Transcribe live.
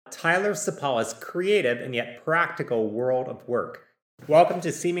Tyler Sapala's creative and yet practical world of work. Welcome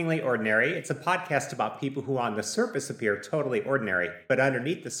to Seemingly Ordinary. It's a podcast about people who on the surface appear totally ordinary, but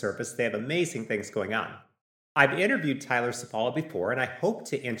underneath the surface they have amazing things going on. I've interviewed Tyler Sapala before, and I hope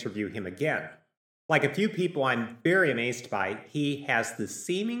to interview him again. Like a few people I'm very amazed by, he has the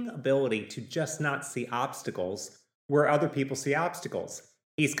seeming ability to just not see obstacles where other people see obstacles.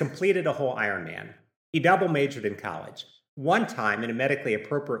 He's completed a whole Ironman. He double majored in college. One time, in a medically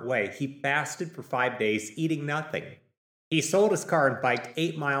appropriate way, he fasted for 5 days, eating nothing. He sold his car and biked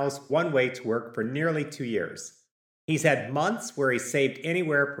 8 miles one way to work for nearly 2 years. He's had months where he saved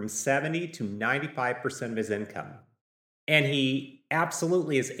anywhere from 70 to 95% of his income. And he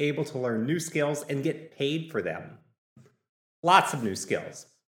absolutely is able to learn new skills and get paid for them. Lots of new skills.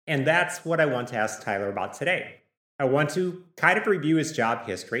 And that's what I want to ask Tyler about today. I want to kind of review his job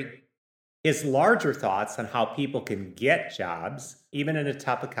history, his larger thoughts on how people can get jobs, even in a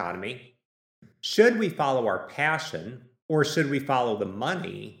tough economy. Should we follow our passion, or should we follow the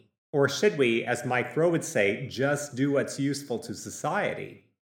money? Or should we, as Mike Rowe would say, just do what's useful to society?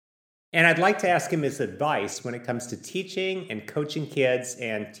 And I'd like to ask him his advice when it comes to teaching and coaching kids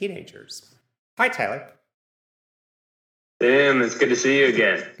and teenagers. Hi, Tyler. Tim, it's good to see you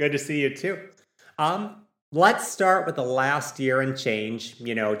again. Good to see you too. Let's start with the last year and change,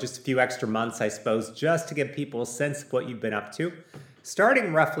 just a few extra months, I suppose, just to give people a sense of what you've been up to.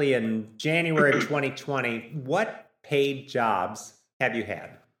 Starting roughly in January of 2020, what paid jobs have you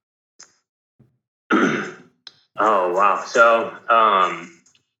had? Oh, wow. So,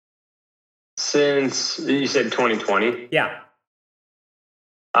 since you said 2020? Yeah.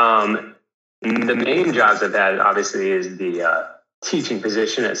 The main jobs I've had, obviously, is the teaching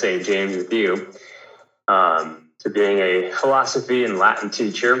position at St. James with you. To being a philosophy and Latin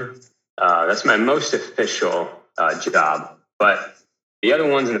teacher. That's my most official job. But the other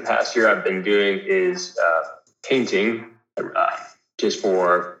ones in the past year I've been doing is painting, just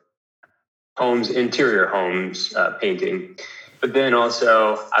for homes, interior homes, painting. But then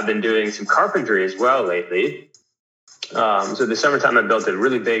also I've been doing some carpentry as well lately. So this summertime I built a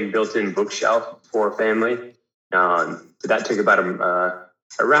really big built-in bookshelf for a family. That took about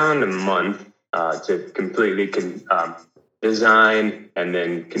around a month. To completely design and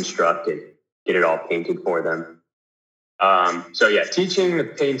then construct and get it all painted for them. Teaching, the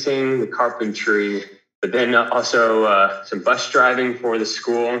painting, the carpentry, but then also some bus driving for the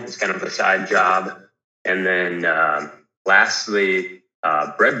school. It's kind of a side job. And then lastly,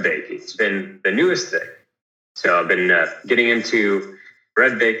 bread baking. It's been the newest thing. So I've been getting into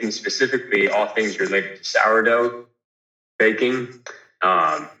bread baking, specifically all things related to sourdough baking.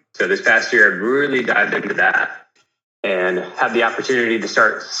 So this past year, I've really dived into that and had the opportunity to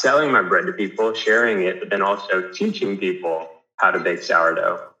start selling my bread to people, sharing it, but then also teaching people how to bake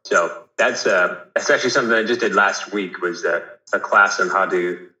sourdough. So that's actually something I just did last week, was a class on how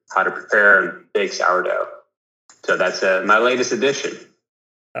to prepare and bake sourdough. So that's my latest addition.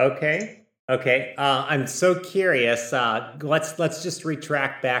 Okay. I'm so curious. Let's just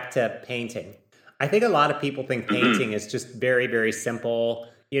retract back to painting. I think a lot of people think painting is just very, very simple.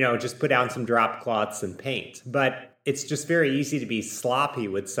 Just put down some drop cloths and paint. But it's just very easy to be sloppy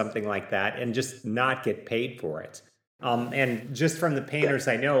with something like that and just not get paid for it. And just from the painters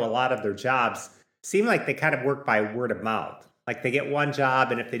I know, a lot of their jobs seem like they kind of work by word of mouth. Like they get one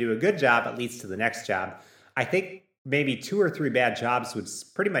job, and if they do a good job, it leads to the next job. I think maybe 2 or 3 bad jobs would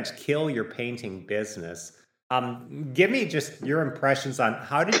pretty much kill your painting business. Give me just your impressions on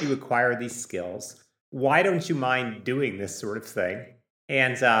how did you acquire these skills? Why don't you mind doing this sort of thing?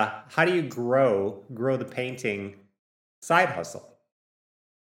 And how do you grow the painting side hustle?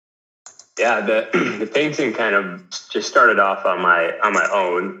 Yeah, the painting kind of just started off on my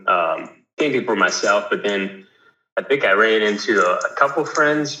own, painting for myself. But then I think I ran into a couple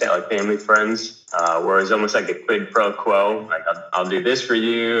friends, family friends, where it was almost like a quid pro quo. Like I'll do this for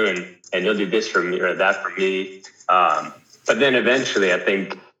you, and you'll do this for me or that for me. But then eventually, I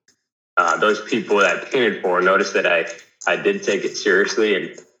think those people that I painted for noticed that I did take it seriously.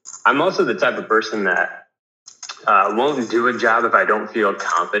 And I'm also the type of person that won't do a job if I don't feel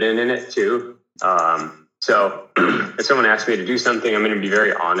confident in it too. So if someone asks me to do something, I'm going to be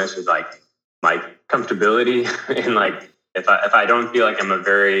very honest with my comfortability. And if I don't feel like I'm a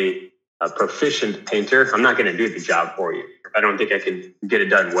very proficient painter, I'm not going to do the job for you. If I don't think I can get it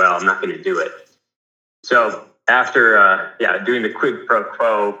done well, I'm not going to do it. So after doing the quid pro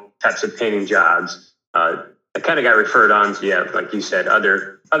quo types of painting jobs, I kind of got referred on to, like you said,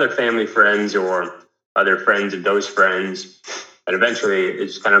 other family friends or other friends of those friends. And eventually it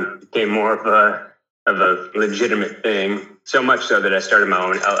just kind of became more of of a legitimate thing. So much so that I started my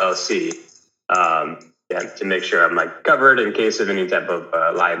own LLC. To make sure I'm like covered in case of any type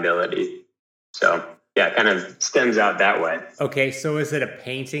of liability. So yeah, it kind of stems out that way. Okay, so is it a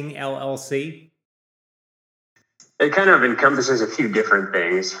painting LLC? It kind of encompasses a few different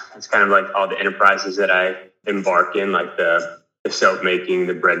things. It's kind of like all the enterprises that I embark in, like the soap making,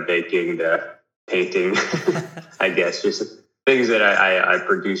 the bread baking, the painting, I guess, just things that I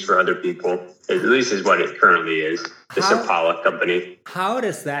produce for other people. At least is what it currently is. The Sapala company. How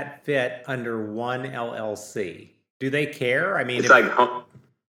does that fit under one LLC? Do they care? I mean, it's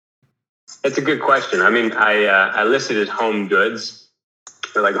it's a good question. I mean, I listed as home goods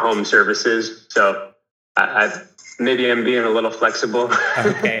or like home services. So maybe I'm being a little flexible.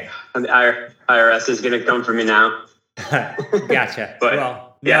 Okay. The IRS is going to come for me now. Gotcha. But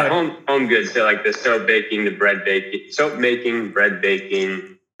home goods. So like the soap baking, the bread baking, soap making, bread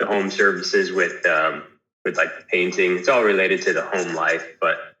baking, the home services with like the painting. It's all related to the home life.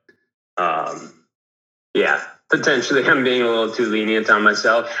 But potentially I'm being a little too lenient on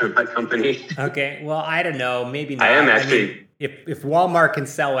myself and my company. Okay. Well, I don't know. Maybe not. I am actually. I mean, if Walmart can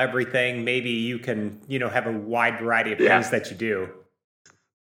sell everything, maybe you can, have a wide variety of things that you do.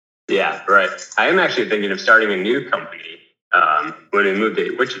 Yeah, right. I am actually thinking of starting a new company when we move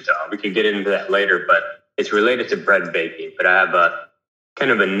to Wichita. We can get into that later, but it's related to bread baking. But I have a kind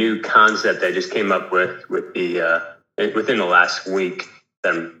of a new concept I just came up with the within the last week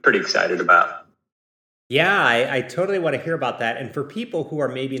that I'm pretty excited about. Yeah, I totally want to hear about that. And for people who are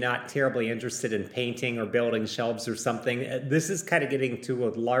maybe not terribly interested in painting or building shelves or something, this is kind of getting to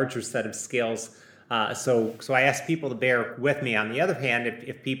a larger set of skills. So I ask people to bear with me. On the other hand,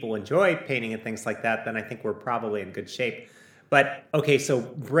 if people enjoy painting and things like that, then I think we're probably in good shape. But okay, so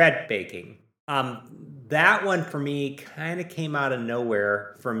bread baking. That one for me kind of came out of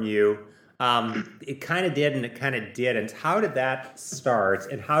nowhere from you. It kind of did and it kind of didn't. How did that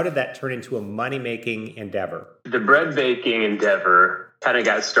start and how did that turn into a money-making endeavor? The bread baking endeavor kind of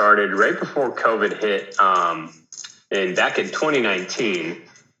got started right before COVID hit. And back in 2019,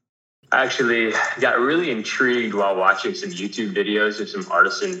 I actually got really intrigued while watching some YouTube videos of some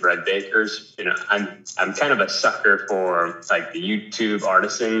artisan bread bakers. I'm kind of a sucker for like the YouTube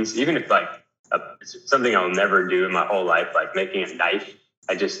artisans, even if like it's something I'll never do in my whole life, like making a knife.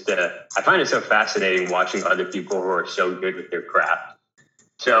 I just, I find it so fascinating watching other people who are so good with their craft.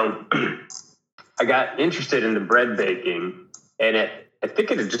 So I got interested in the bread baking, and I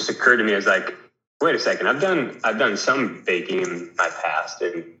think it had just occurred to me as like, wait a second, I've done some baking in my past,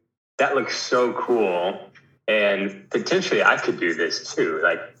 and that looks so cool. And potentially I could do this too,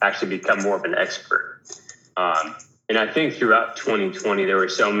 like actually become more of an expert. And I think throughout 2020, there were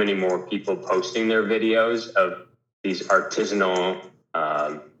so many more people posting their videos of these artisanal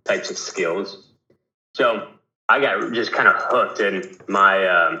types of skills. So I got just kind of hooked, and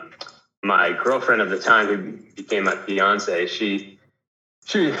my girlfriend at the time, who became my fiance, she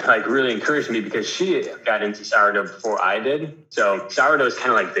like really encouraged me because she got into sourdough before I did. So sourdough is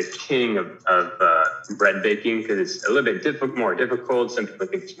kind of like the king of bread baking because it's a little bit more difficult. Some people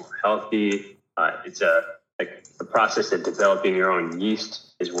think it's more healthy. It's a process of developing your own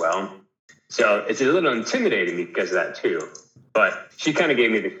yeast as well. So it's a little intimidating because of that too. But she kind of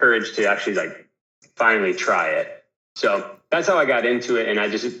gave me the courage to actually like finally try it. So that's how I got into it. And I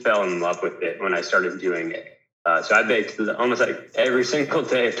just fell in love with it when I started doing it. So I baked almost like every single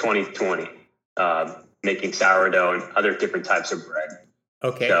day of 2020, making sourdough and other different types of bread.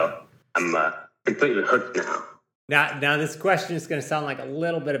 Okay. So I'm completely hooked now. Now this question is going to sound like a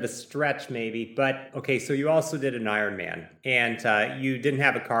little bit of a stretch maybe, but okay, so you also did an Ironman, and you didn't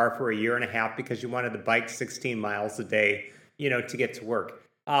have a car for a year and a half because you wanted to bike 16 miles a day, to get to work.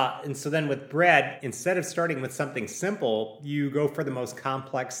 And so then with bread, instead of starting with something simple, you go for the most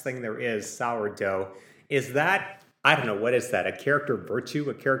complex thing there is, sourdough. Is that, I don't know, what is that? A character virtue,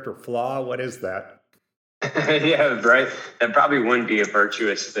 a character flaw? What is that? Yeah, right. That probably wouldn't be a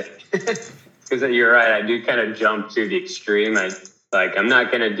virtuous thing. Because you're right, I do kind of jump to the extreme. I'm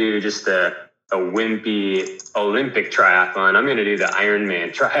not going to do just a wimpy Olympic triathlon. I'm going to do the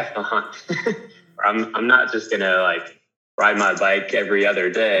Ironman triathlon. I'm not just going to like ride my bike every other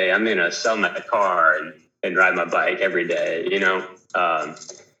day. I'm going to sell my car and ride my bike every day,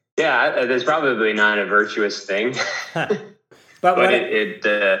 Yeah, there's probably not a virtuous thing, but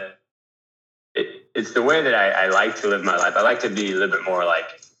it's the way that I like to live my life. I like to be a little bit more like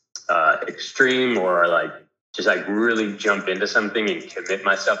extreme, or like just like really jump into something and commit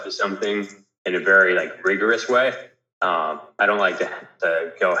myself to something in a very like rigorous way. I don't like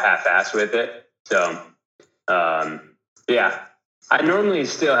to go half-ass with it. So yeah, I normally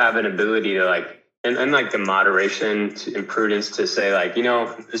still have an ability to like and like the moderation and prudence to say like,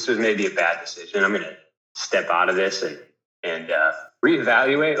 this was maybe a bad decision. I'm going to step out of this and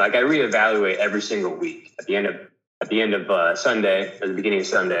reevaluate. Like I reevaluate every single week at the end of Sunday, at the beginning of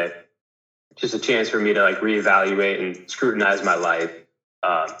Sunday, just a chance for me to like reevaluate and scrutinize my life.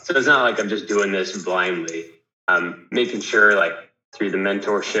 So it's not like I'm just doing this blindly. I'm making sure like through the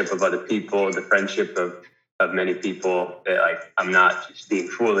mentorship of other people, the friendship of many people, that like I'm not just being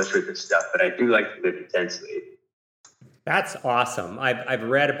foolish with this stuff, but I do like to live intensely. That's awesome. I've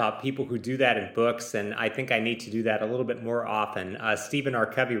read about people who do that in books, and I think I need to do that a little bit more often. Stephen R.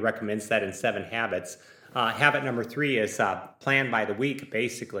 Covey recommends that in 7 Habits. Habit number 3 is plan by the week,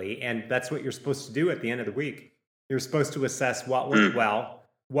 basically, and that's what you're supposed to do at the end of the week. You're supposed to assess what went well,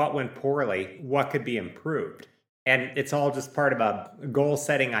 what went poorly, what could be improved. And it's all just part of a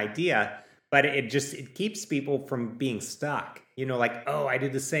goal-setting idea, but it keeps people from being stuck. Like, oh, I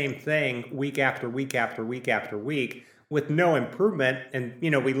did the same thing week after week after week after week with no improvement. And,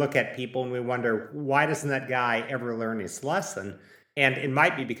 we look at people and we wonder, why doesn't that guy ever learn his lesson? And it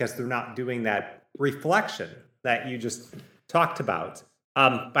might be because they're not doing that reflection that you just talked about.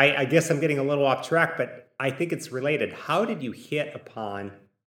 I guess I'm getting a little off track, but I think it's related. How did you hit upon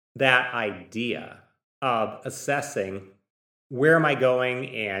that idea of assessing where am I going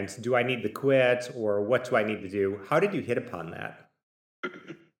and do I need to quit or what do I need to do? How did you hit upon that?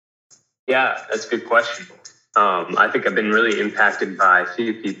 Yeah, that's a good question. I think I've been really impacted by a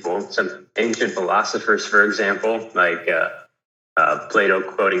few people, some ancient philosophers, for example, like Plato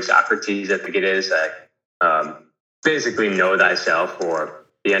quoting Socrates, I think it is, basically know thyself, or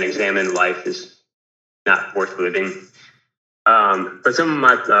the unexamined life is not worth living. But some of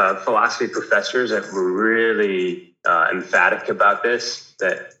my philosophy professors that were really emphatic about this,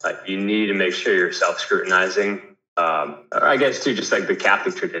 that like you need to make sure you're self-scrutinizing. I guess too, just like the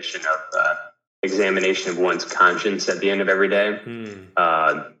Catholic tradition of examination of one's conscience at the end of every day.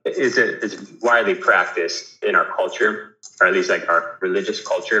 It's widely practiced in our culture, or at least like our religious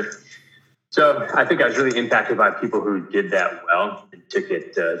culture. So I think I was really impacted by people who did that well and took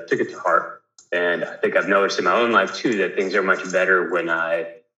it to heart. And I think I've noticed in my own life too that things are much better when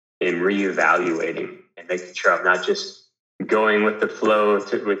I am reevaluating and making sure I'm not just going with the flow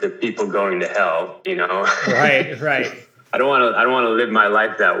with the people going to hell. Right. I don't want to live my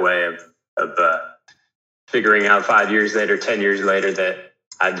life that way of figuring out 5 years later, 10 years later that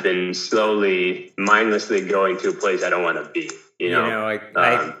I've been slowly, mindlessly going to a place I don't want to be.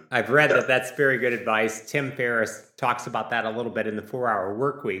 I've read that that's very good advice. Tim Ferriss talks about that a little bit in the 4-Hour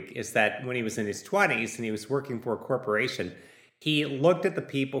Workweek, is that when he was in his 20s and he was working for a corporation, he looked at the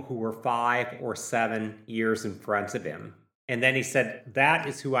people who were 5 or 7 years in front of him. And then he said, that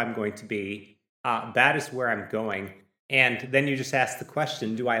is who I'm going to be. That is where I'm going. And then you just ask the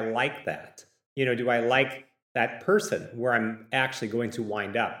question, do I like that? Do I like that person where I'm actually going to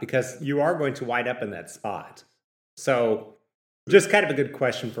wind up? Because you are going to wind up in that spot. So just kind of a good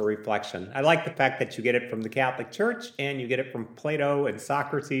question for reflection. I like the fact that you get it from the Catholic Church and you get it from Plato and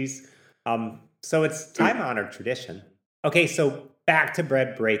Socrates. So it's time-honored tradition. Okay, so back to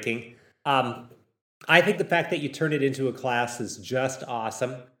bread baking. I think the fact that you turned it into a class is just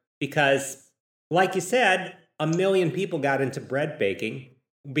awesome because, like you said, 1 million people got into bread baking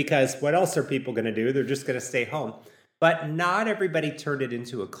because what else are people going to do? They're just going to stay home. But not everybody turned it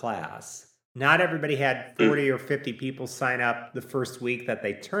into a class. Not everybody had 40 or 50 people sign up the first week that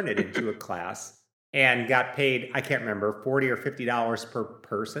they turned it into a class and got paid, I can't remember, $40 or $50 per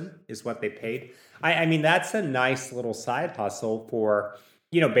person is what they paid. I mean, that's a nice little side hustle for,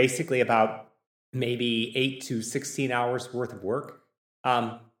 basically about maybe 8 to 16 hours worth of work.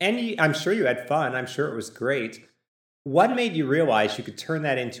 And I'm sure you had fun. I'm sure it was great. What made you realize you could turn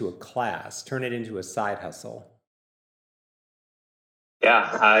that into a class, turn it into a side hustle? Yeah,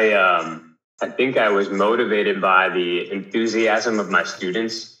 I think I was motivated by the enthusiasm of my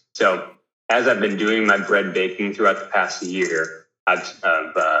students. So as I've been doing my bread baking throughout the past year, I've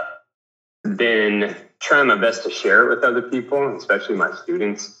been trying my best to share it with other people, especially my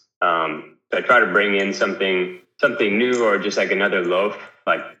students. So I try to bring in something new, or just like another loaf,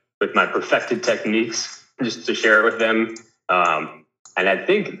 like with my perfected techniques, just to share it with them. And I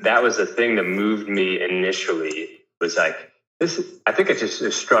think that was the thing that moved me initially, was like, I think I just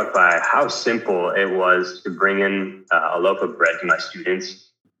was struck by how simple it was to bring in a loaf of bread to my students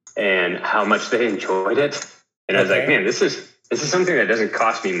and how much they enjoyed it. And I was like, man, this is something that doesn't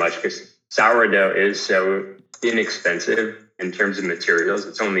cost me much, because sourdough is so inexpensive in terms of materials.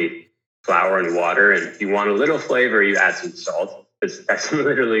 It's only flour and water. And if you want a little flavor, you add some salt. That's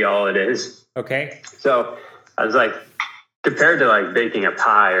literally all it is. Okay. So I was like, compared to like baking a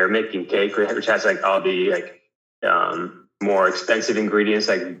pie or making cake, which has like all the like more expensive ingredients,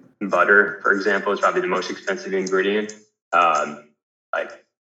 like butter, for example, is probably the most expensive ingredient. Like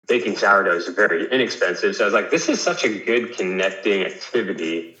baking sourdough is very inexpensive. So I was like, this is such a good connecting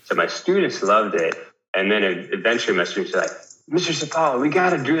activity. So my students loved it. And then eventually my students were like, Mr. Sapala, we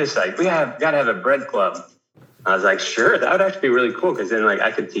got to do this. Like, we got to have a bread club. I was like, sure, that would actually be really cool. Cause then like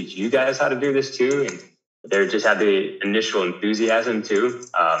I could teach you guys how to do this too. And they just had the initial enthusiasm too.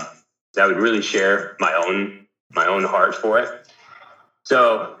 I would really share my own heart for it.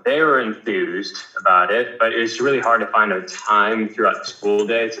 So they were enthused about it, but it was really hard to find a time throughout the school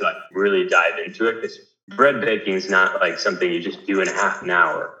day to like really dive into it. Because bread baking is not like something you just do in a half an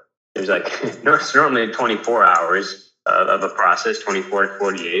hour. There's like, it's normally 24 hours of a process, 24 to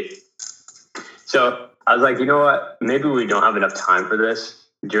 48. So I was like, you know what? Maybe we don't have enough time for this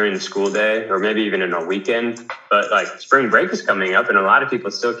during the school day, or maybe even in a weekend. But like spring break is coming up and a lot of people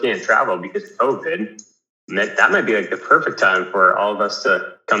still can't travel because of COVID. And that might be like the perfect time for all of us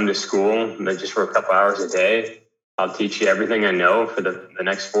to come to school just for a couple hours a day. I'll teach you everything I know for the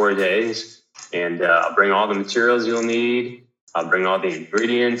next 4 days. And I'll bring all the materials you'll need. I'll bring all the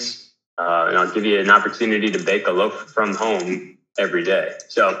ingredients. And I'll give you an opportunity to bake a loaf from home every day.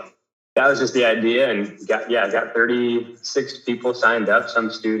 So that was just the idea. And I got 36 people signed up, some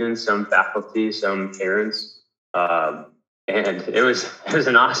students, some faculty, some parents. And it was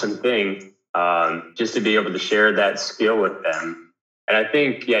an awesome thing just to be able to share that skill with them. And I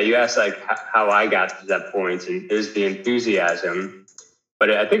think, you asked like how I got to that point, and it was the enthusiasm.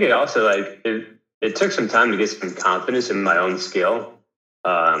 But I think it also like it took some time to get some confidence in my own skill.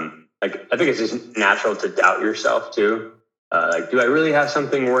 Like, I think it's just natural to doubt yourself too. Like, do I really have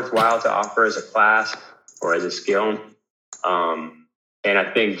something worthwhile to offer as a class or as a skill? And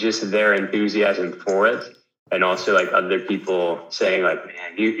I think just their enthusiasm for it, and also like other people saying like,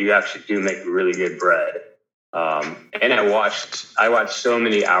 man, you actually do make really good bread. And I watched so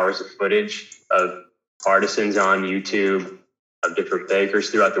many hours of footage of artisans on YouTube, of different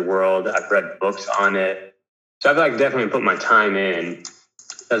bakers throughout the world. I've read books on it. So I've like definitely put my time in.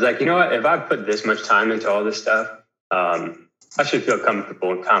 I was like, you know what? If I put this much time into all this stuff, I should feel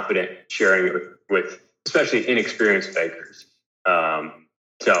comfortable and confident sharing it with especially inexperienced bakers.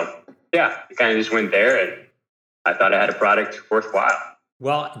 So it kind of just went there, and I thought I had a product worthwhile.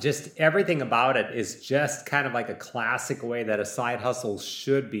 Well, just everything about it is just kind of like a classic way that a side hustle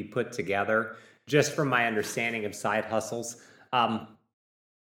should be put together. Just from my understanding of side hustles,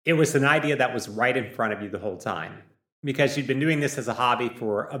 it was an idea that was right in front of you the whole time, because you'd been doing this as a hobby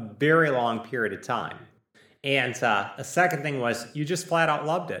for a very long period of time. And a second thing was you just flat out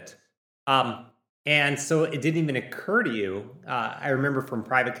loved it. And so it didn't even occur to you. I remember from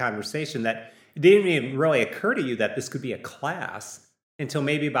private conversation that it didn't even really occur to you that this could be a class until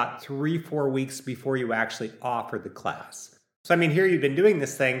maybe about 3-4 weeks before you actually offered the class. So, I mean, here you've been doing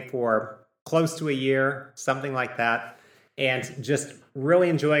this thing for close to a year, something like that, and just really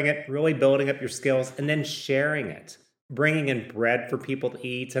enjoying it, really building up your skills, and then sharing it. Bringing in bread for people to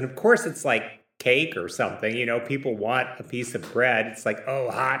eat. And of course, it's like cake or something. You know, people want a piece of bread. It's like,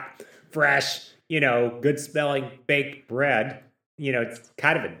 oh, hot, fresh, good smelling baked bread. It's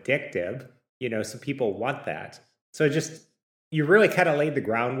kind of addictive, so people want that. So just, you really kind of laid the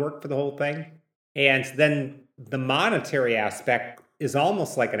groundwork for the whole thing. And then the monetary aspect is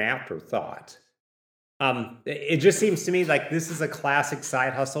almost like an afterthought. It just seems to me like this is a classic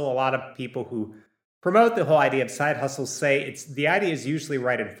side hustle. A lot of people who promote the whole idea of side hustles say the idea is usually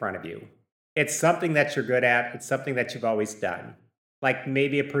right in front of you. It's something that you're good at. It's something that you've always done. Like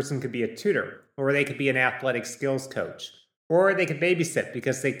maybe a person could be a tutor, or they could be an athletic skills coach, or they could babysit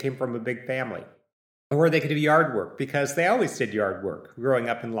because they came from a big family, or they could do yard work because they always did yard work growing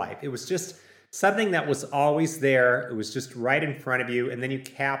up in life. It was just something that was always there. It was just right in front of you, and then you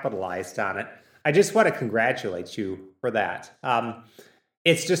capitalized on it. I just want to congratulate you for that.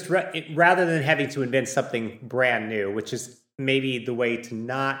 It's just rather than having to invent something brand new, which is maybe the way to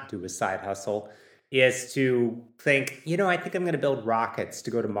not do a side hustle, is to think, I think I'm going to build rockets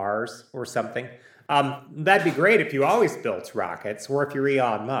to go to Mars or something. That'd be great if you always built rockets, or if you're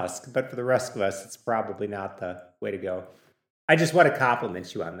Elon Musk, but for the rest of us, it's probably not the way to go. I just want to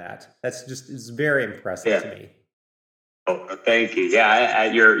compliment you on that. It's very impressive to me. Oh, thank you.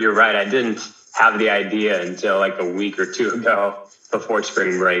 Yeah, you're right. I didn't have the idea until like a week or two ago before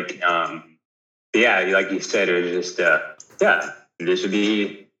spring break. Like you said, it was just, this would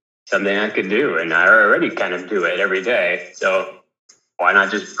be something I could do. And I already kind of do it every day. So why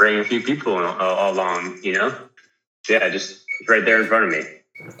not just bring a few people along, just right there in front of me.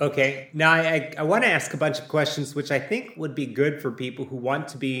 Okay. Now, I want to ask a bunch of questions, which I think would be good for people who want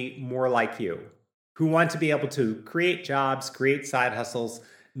to be more like you, who want to be able to create jobs, create side hustles,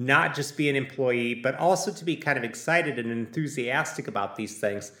 not just be an employee, but also to be kind of excited and enthusiastic about these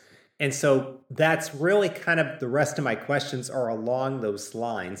things. And so that's really kind of the rest of my questions are along those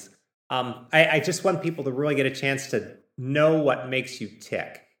lines. I just want people to really get a chance to know what makes you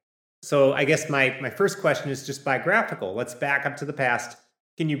tick. So I guess my first question is just biographical. Let's back up to the past.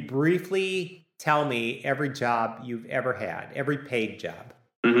 Can you briefly tell me every job you've ever had, every paid job?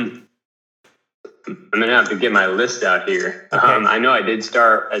 Mm-hmm. I'm going to have to get my list out here. Okay. I know I did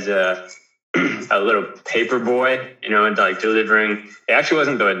start as a little paper boy, and like delivering. It actually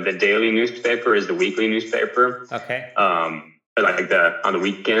wasn't the daily newspaper, is the weekly newspaper. Okay. Like on the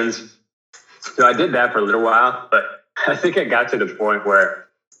weekends. So I did that for a little while, but I think I got to the point where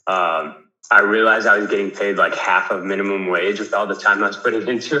I realized I was getting paid like half of minimum wage with all the time I was putting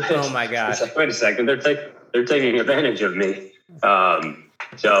into it. Oh my gosh! It's like, wait a second, they're taking advantage of me.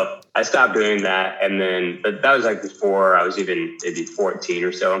 So I stopped doing that, and then that was like before I was even maybe 14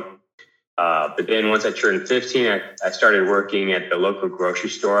 or so. But then once I turned 15, I started working at the local grocery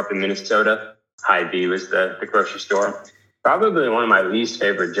store up in Minnesota. Hy-Vee was the grocery store. Probably one of my least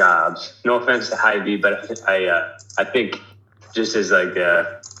favorite jobs. No offense to Hy-Vee, but I think just as like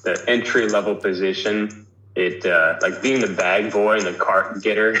the entry level position, it like being the bag boy and the cart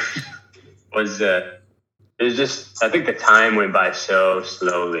getter was it was just, I think the time went by so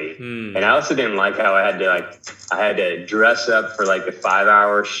slowly. And I also didn't like how I had to dress up for like the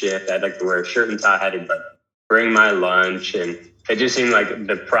 5-hour shift. I had to wear a shirt and tie. I had to bring my lunch, and it just seemed like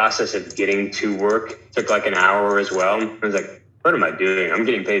the process of getting to work took like an hour as well. I was like, what am I doing? I'm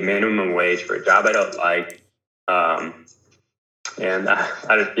getting paid minimum wage for a job I don't like. And I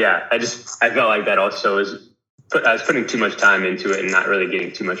felt like that also I was putting too much time into it and not really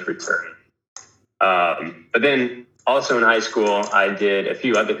getting too much return. But then also in high school, I did a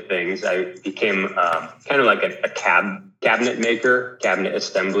few other things. I became kind of like a cabinet maker, cabinet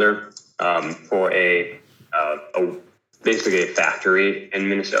assembler for basically a factory in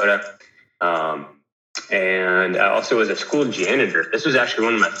Minnesota. And I also was a school janitor. This was actually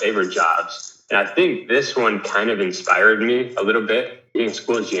one of my favorite jobs. And I think this one kind of inspired me a little bit, being a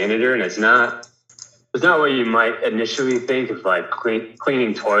school janitor. And it's not what you might initially think of, like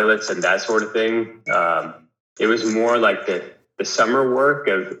cleaning toilets and that sort of thing. It was more like the summer work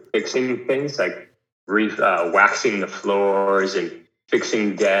of fixing things, like waxing the floors and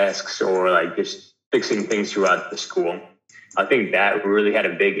fixing desks, or like just fixing things throughout the school. I think that really had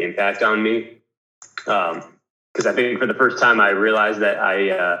a big impact on me, because I think for the first time I realized that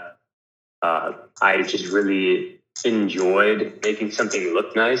I just really enjoyed making something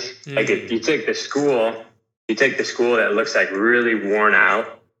look nice. Like if you take the school that looks like really worn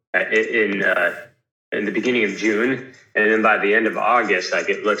out in the beginning of June, and then by the end of August, like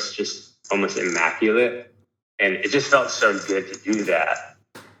it looks just almost immaculate. And it just felt so good to do that.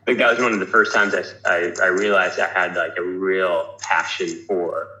 I think that was one of the first times I realized I had like a real passion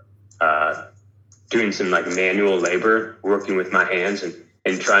for doing some like manual labor, working with my hands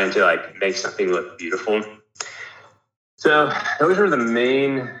and trying to like make something look beautiful. So those were the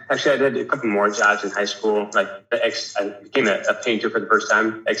main. Actually, I did a couple more jobs in high school. Like I became a painter for the first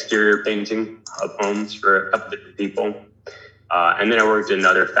time, exterior painting of homes for a couple different people. And then I worked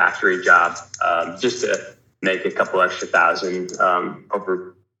another factory job just to make a couple extra thousand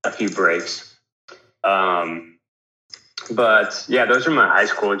over a few breaks. But yeah, those were my high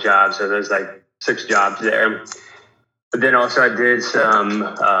school jobs. So there's like 6 jobs there. But then also I did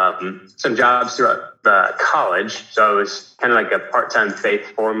some jobs throughout college. So I was kind of like a part-time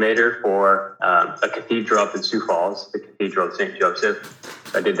faith formator for a cathedral up in Sioux Falls, the Cathedral of St. Joseph.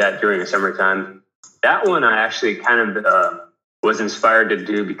 So I did that during the summertime. That one I actually kind of was inspired to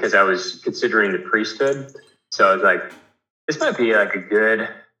do because I was considering the priesthood. So I was like, this might be like a good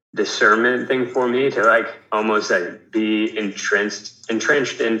discernment thing for me to like almost like be entrenched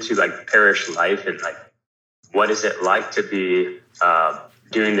into like parish life, and like what is it like to be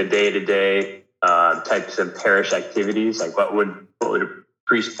doing the day-to-day types of parish activities? Like what would a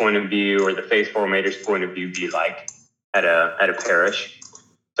priest's point of view or the faith formator's point of view be like at a parish?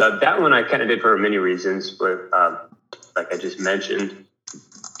 So that one I kind of did for many reasons, but like I just mentioned,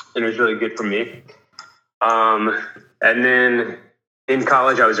 and it was really good for me. And then in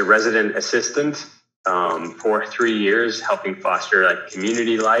college, I was a resident assistant for 3 years, helping foster like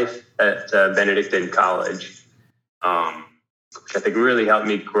community life at Benedictine College. Which I think really helped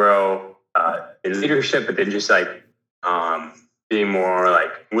me grow in leadership, but then just like being more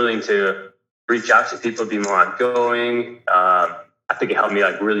like willing to reach out to people, be more outgoing, I think it helped me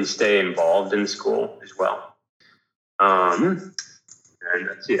like really stay involved in school as well. And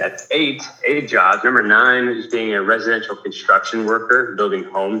let's see, that's eight jobs. Number 9 is being a residential construction worker, building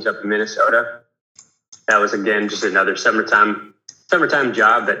homes up in Minnesota. That was, again, just another summertime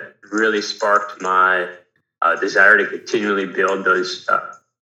job that really sparked my desire to continually build those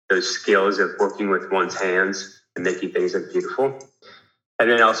skills of working with one's hands and making things look beautiful. And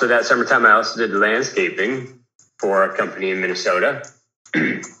then also that summertime, I also did landscaping for a company in Minnesota.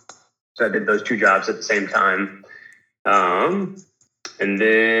 So I did those 2 jobs at the same time. And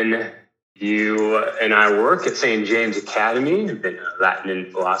then you and I work at St. James Academy. I've been a Latin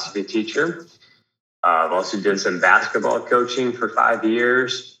and philosophy teacher. I've also done some basketball coaching for 5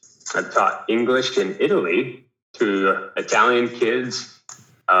 years. I've taught English in Italy to Italian kids.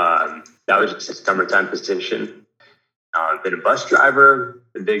 That was just a summertime position. I've been a bus driver,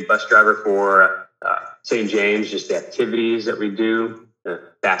 a big bus driver for St. James, just the activities that we do,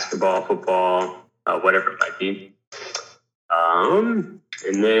 basketball, football, whatever it might be.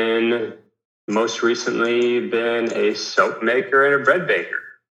 And then most recently been a soap maker and a bread baker.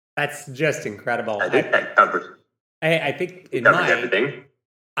 That's just incredible. I think that covers. I think it covers everything.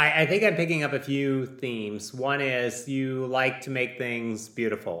 I think I'm picking up a few themes. One is you like to make things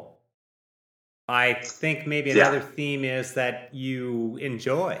beautiful. I think maybe another theme is that you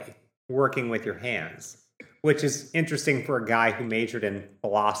enjoy working with your hands, which is interesting for a guy who majored in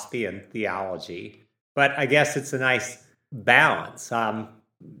philosophy and theology. But I guess it's a nice balance.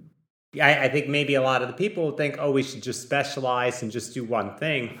 I think maybe a lot of the people who think, oh, we should just specialize and just do one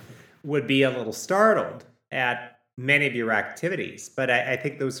thing would be a little startled at many of your activities. But I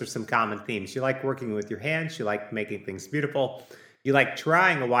think those are some common themes. You like working with your hands. You like making things beautiful. You like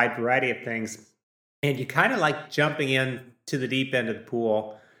trying a wide variety of things. And you kind of like jumping in to the deep end of the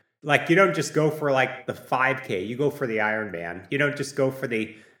pool. Like you don't just go for like the 5K. You go for the Ironman. You don't just go for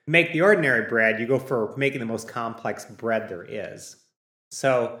make the ordinary bread. You go for making the most complex bread there is.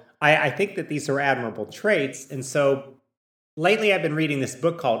 So I think that these are admirable traits. And so lately I've been reading this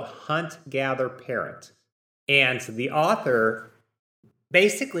book called Hunt, Gather, Parent. And the author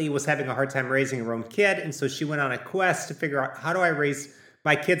basically was having a hard time raising her own kid. And so she went on a quest to figure out, how do I raise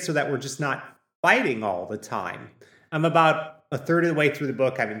my kids so that we're just not fighting all the time? I'm about a third of the way through the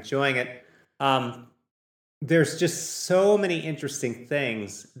book. I'm enjoying it. There's just so many interesting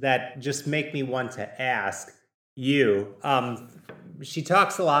things that just make me want to ask you. She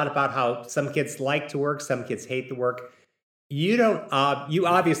talks a lot about how some kids like to work, some kids hate the work. You don't. You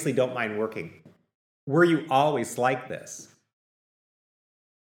obviously don't mind working. Were you always like this?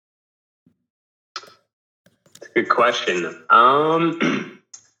 That's a good question.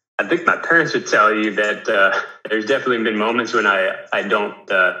 I think my parents would tell you that there's definitely been moments when I don't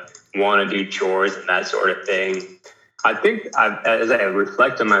want to do chores and that sort of thing. I think as I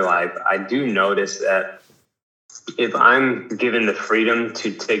reflect on my life, I do notice that if I'm given the freedom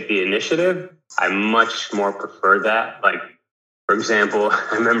to take the initiative, I much more prefer that. Like, for example,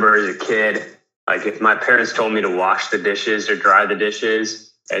 I remember as a kid, like if my parents told me to wash the dishes or dry the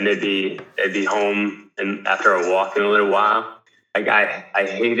dishes, and they'd be home and after a walk in a little while, like I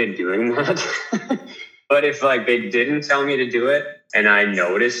hated doing that. But if like they didn't tell me to do it and I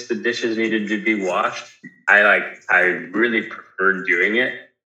noticed the dishes needed to be washed, I really preferred doing it.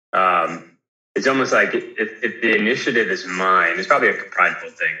 It's almost like if the initiative is mine, it's probably a prideful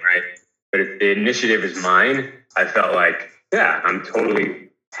thing, right? But if the initiative is mine, I felt like, yeah, I'm totally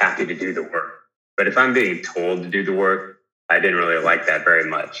happy to do the work. But if I'm being told to do the work, I didn't really like that very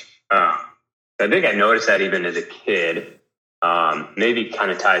much. I think I noticed that even as a kid. Maybe kind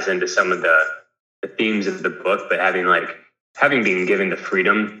of ties into some of the themes of the book, but having been given the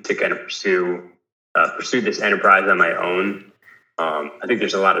freedom to kind of pursue this enterprise on my own. I think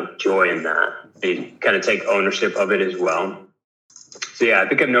there's a lot of joy in that. You kind of take ownership of it as well. So yeah, I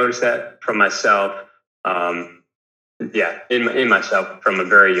think I've noticed that from myself. In myself from a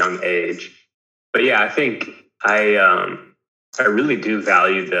very young age. But yeah, I think I really do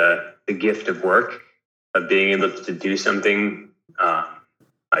value the gift of work, of being able to do something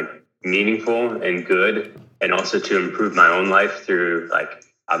like meaningful and good, and also to improve my own life through like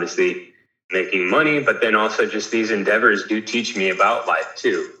obviously making money, but then also just these endeavors do teach me about life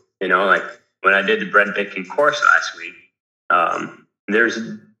too. You know, like when I did the bread baking course last week,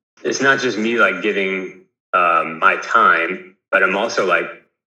 it's not just me like giving my time, but I'm also like,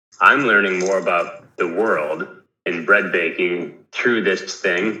 I'm learning more about the world in bread baking through this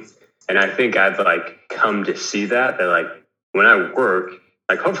thing. And I think I've like come to see that like when I work,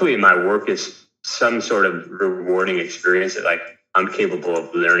 like hopefully my work is some sort of rewarding experience that like I'm capable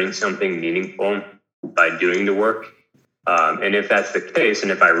of learning something meaningful by doing the work. And if that's the case,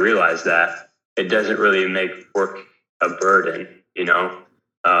 and if I realize that, it doesn't really make work a burden, you know.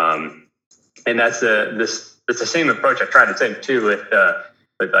 And that's the same approach I try to take too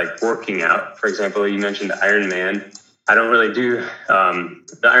with like working out. For example, you mentioned the Ironman. I don't really do the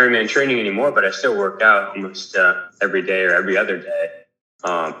Ironman training anymore, but I still work out almost every day or every other day.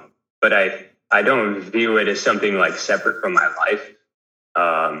 But I don't view it as something like separate from my life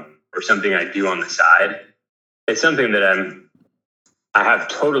or something I do on the side. It's something that I have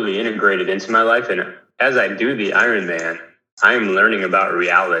totally integrated into my life. And as I do the Ironman, I am learning about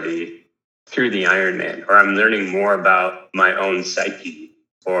reality through the Ironman, or I'm learning more about my own psyche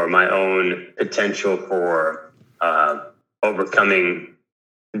or my own potential for overcoming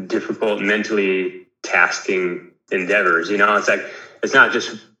difficult mentally tasking endeavors. You know, it's like, it's not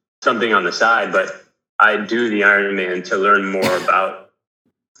just something on the side, but I do the Ironman to learn more about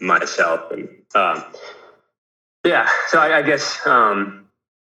myself. And yeah, so I guess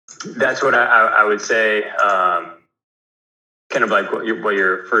that's what I would say. Kind of like what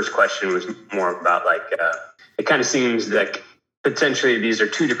your first question was more about. Like it kind of seems like potentially these are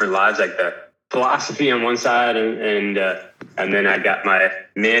two different lives, like the philosophy on one side and then I got my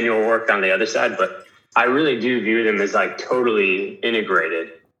manual work on the other side. But I really do view them as like totally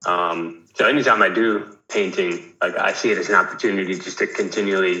integrated. So anytime I do painting, like I see it as an opportunity just to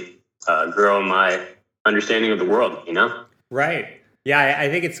continually grow my understanding of the world, you know? Right. Yeah, I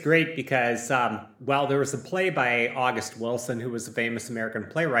think it's great because, there was a play by August Wilson, who was a famous American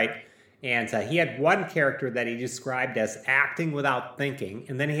playwright, and he had one character that he described as acting without thinking,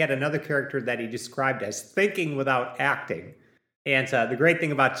 and then he had another character that he described as thinking without acting. And the great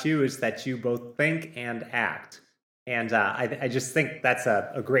thing about you is that you both think and act. And I just think that's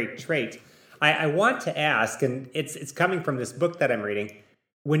a great trait. I want to ask, and it's coming from this book that I'm reading,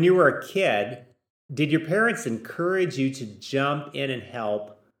 when you were a kid, did your parents encourage you to jump in and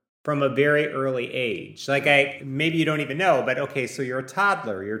help from a very early age? Like maybe you don't even know, but okay, so you're a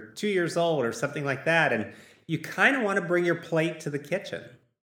toddler, you're 2 years old or something like that, and you kind of want to bring your plate to the kitchen,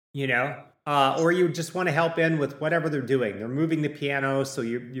 you know? Or you just want to help in with whatever they're doing. They're moving the piano, so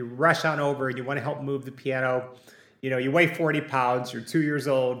you rush on over and you want to help move the piano. You know, you weigh 40 pounds, you're 2 years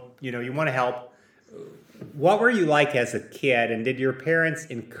old, you know, you want to help. What were you like as a kid, and did your parents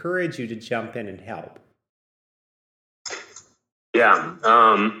encourage you to jump in and help? Yeah,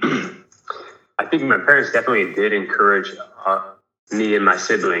 I think my parents definitely did encourage me and my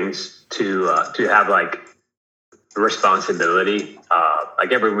siblings to have like responsibility.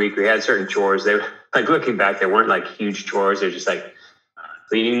 Like every week we had certain chores. They like looking back, they weren't like huge chores. They're just like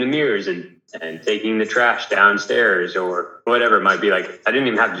cleaning the mirrors and taking the trash downstairs or whatever it might be. Like I didn't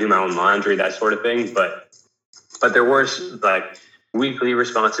even have to do my own laundry, that sort of thing. But there were like weekly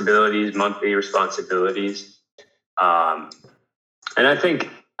responsibilities, monthly responsibilities. And I think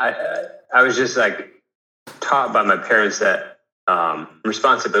I was just like taught by my parents that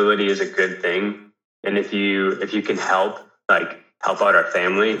responsibility is a good thing. And if you can help out our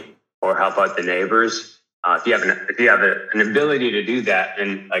family or help out the neighbors, if you have an ability to do that,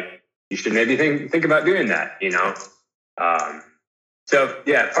 then like you should maybe think about doing that, you know? So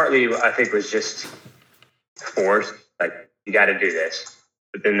yeah, partly I think was just forced, like you got to do this.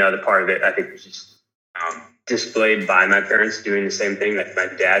 But then the other part of it, I think was just displayed by my parents doing the same thing. Like my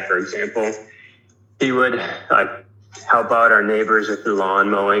dad, for example, he would like help out our neighbors with the lawn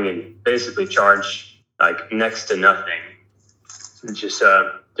mowing and basically charge like next to nothing, just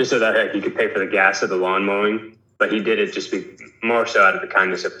so that he could pay for the gas of the lawn mowing. But he did it just more so out of the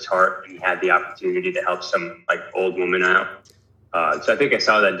kindness of his heart, and he had the opportunity to help some like old woman out. So I think I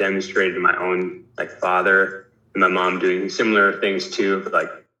saw that demonstrated in my own like father and my mom doing similar things too, like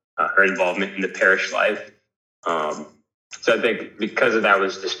her involvement in the parish life. So I think because of that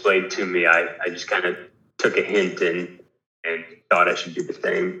was displayed to me, I just kind of took a hint and thought I should do the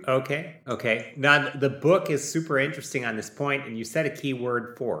same. Okay. Now, the book is super interesting on this point, and you said a key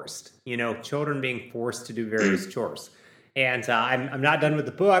word, forced. You know, children being forced to do various chores. And I'm not done with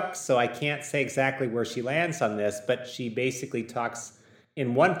the book, so I can't say exactly where she lands on this, but she basically talks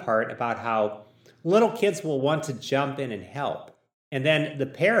in one part about how little kids will want to jump in and help. And then the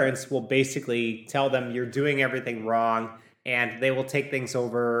parents will basically tell them you're doing everything wrong, and they will take things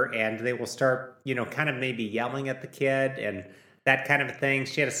over, and they will start, you know, kind of maybe yelling at the kid and that kind of a thing.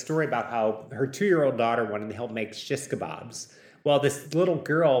 She had a story about how her 2-year-old daughter wanted to help make shish kebabs. Well, this little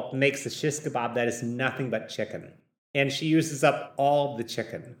girl makes a shish kebab that is nothing but chicken, and she uses up all the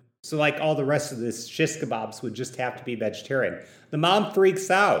chicken. So like all the rest of this shish kebabs would just have to be vegetarian. The mom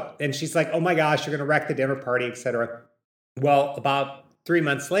freaks out, and she's like, oh my gosh, you're going to wreck the dinner party, etc. Well, about 3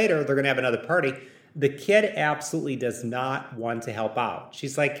 months later, they're going to have another party. the kid absolutely does not want to help out.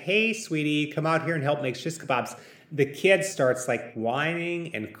 She's like, hey, sweetie, come out here and help make shish kebabs. The kid starts like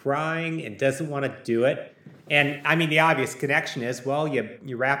whining and crying and doesn't want to do it. And I mean, the obvious connection is, well,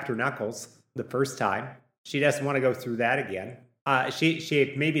 you wrapped her knuckles the first time. She doesn't want to go through that again.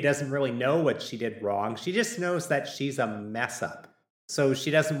 She maybe doesn't really know what she did wrong. She just knows that she's a mess up. So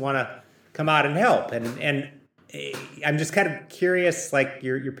she doesn't want to come out and help. And I'm just kind of curious, like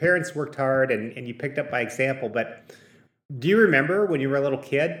your parents worked hard and you picked up by example, but do you remember when you were a little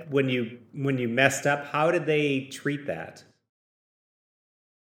kid, when you messed up, how did they treat that?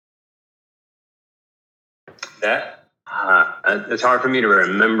 That it's hard for me to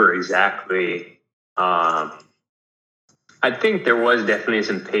remember exactly. I think there was definitely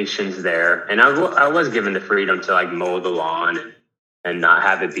some patience there, and I was given the freedom to like mow the lawn and not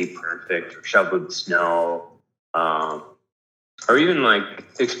have it be perfect or shovel the snow, or even like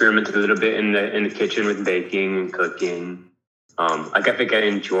experimented a little bit in the kitchen with baking and cooking. Like I think I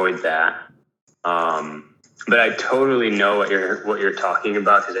enjoyed that. But I totally know what you're talking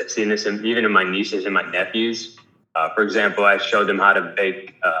about, because I've seen this even in my nieces and my nephews. For example, I showed them how to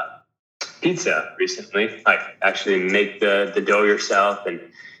bake pizza recently. Like actually make the dough yourself and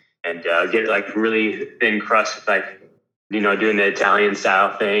get it like really thin crust, like doing the Italian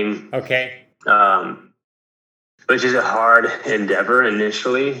style thing. Okay. Which is a hard endeavor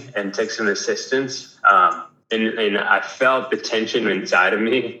initially and takes some assistance. And I felt the tension inside of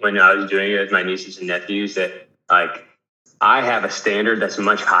me when I was doing it with my nieces and nephews, that like I have a standard that's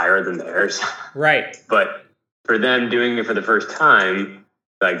much higher than theirs. Right. But for them doing it for the first time,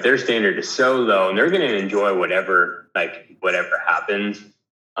 like their standard is so low and they're going to enjoy whatever happens.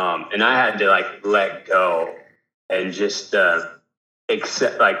 And I had to like let go and just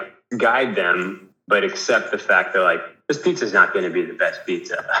accept, like guide them, but accept the fact that like this pizza is not going to be the best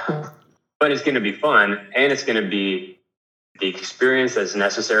pizza. But it's going to be fun, and it's going to be the experience that's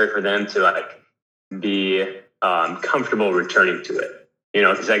necessary for them to like be comfortable returning to it.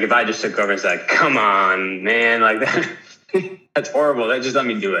 Because like if I just took over and said, like, "Come on, man," like that, that's horrible. Just let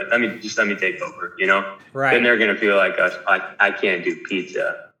me do it. Let me take over. Right. Then they're going to feel like I can't do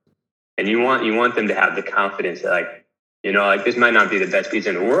pizza, and you want them to have the confidence that like like this might not be the best pizza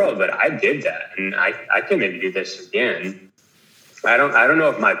in the world, but I did that, and I can maybe do this again. I don't know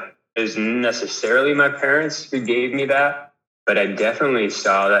if it was necessarily my parents who gave me that, but I definitely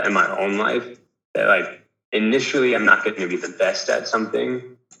saw that in my own life, that like initially I'm not going to be the best at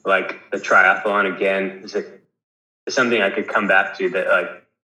something. Like the triathlon again is something I could come back to, that like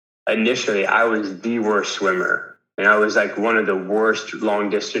initially I was the worst swimmer and I was like one of the worst long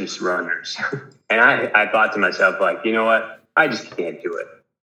distance runners. And I thought to myself, like, you know what, I just can't do it.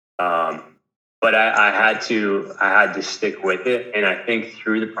 But I had to stick with it. And I think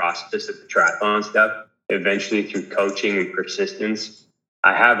through the process of the triathlon stuff, eventually through coaching and persistence,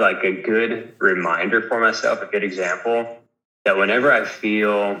 I have like a good reminder for myself, a good example, that whenever I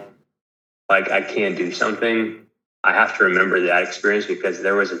feel like I can't do something, I have to remember that experience, because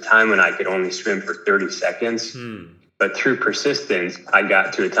there was a time when I could only swim for 30 seconds. But through persistence, I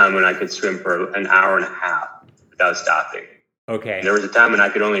got to a time when I could swim for an hour and a half without stopping. Okay. There was a time when I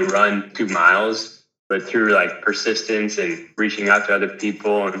could only run 2 miles, but through like persistence and reaching out to other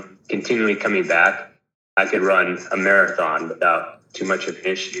people and continually coming back, I could run a marathon without too much of an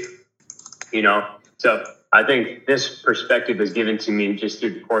issue. So I think this perspective was given to me just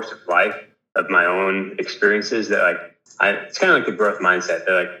through the course of life, of my own experiences, that like it's kind of like the growth mindset,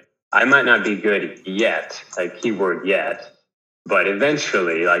 that like I might not be good yet, like keyword yet, but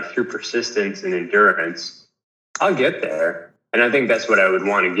eventually, like through persistence and endurance, I'll get there. And I think that's what I would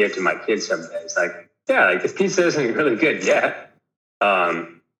want to give to my kids someday. It's like, yeah, like this pizza isn't really good yet.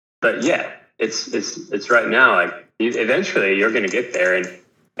 But yeah, it's right now. Like eventually you're going to get there.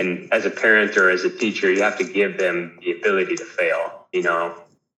 And as a parent or as a teacher, you have to give them the ability to fail,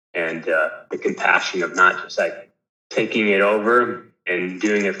 and the compassion of not just like taking it over and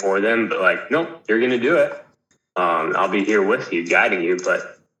doing it for them, but like, nope, you're going to do it. I'll be here with you, guiding you,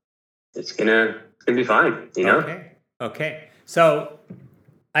 but it's gonna be fine, Okay. So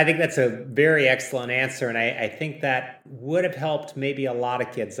I think that's a very excellent answer, and I think that would have helped maybe a lot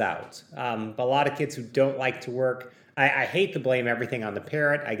of kids out. But a lot of kids who don't like to work, I hate to blame everything on the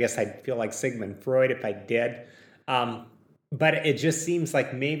parent. I guess I'd feel like Sigmund Freud if I did. But it just seems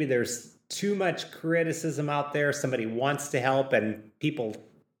like maybe there's too much criticism out there. Somebody wants to help, and people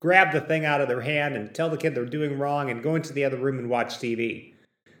grab the thing out of their hand and tell the kid they're doing wrong and go into the other room and watch TV.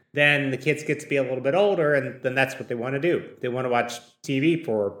 Then the kids get to be a little bit older, and then that's what they want to do. They want to watch TV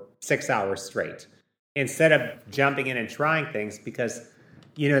for 6 hours straight instead of jumping in and trying things, because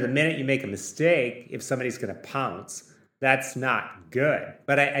the minute you make a mistake, if somebody's going to pounce, that's not good.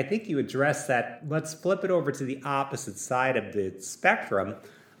 But I think you address that. Let's flip it over to the opposite side of the spectrum.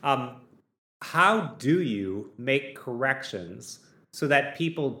 How do you make corrections so that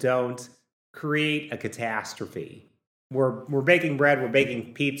people don't create a catastrophe? We're baking bread, we're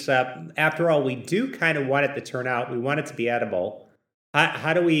baking pizza. After all, we do kind of want it to turn out. We want it to be edible.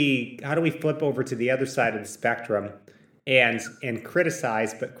 How do we flip over to the other side of the spectrum and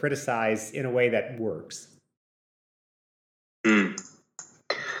criticize, but criticize in a way that works?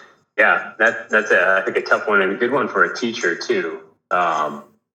 Yeah, that's I think a tough one and a good one for a teacher too.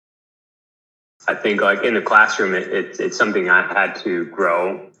 I think like in the classroom, it's something I had to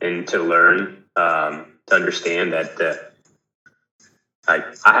grow and to learn, to understand that I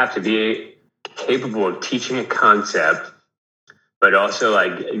have to be capable of teaching a concept, but also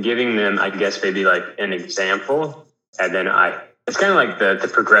like giving them, I guess, maybe like an example. And then it's kind of like the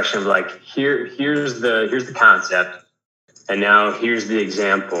progression of like, here's the concept. And now here's the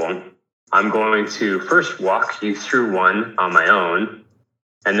example. I'm going to first walk you through one on my own.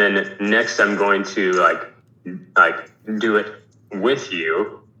 And then next I'm going to like do it with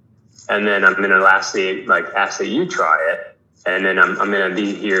you. And then I'm going to lastly like ask that you try it. And then I'm going to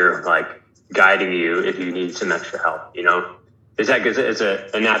be here like guiding you if you need some extra help, It's like it's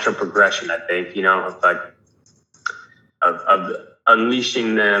a natural progression, I think, of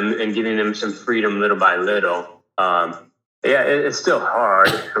unleashing them and giving them some freedom little by little. It's still hard.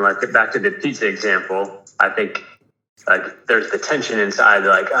 Like back to the pizza example, I think like there's the tension inside,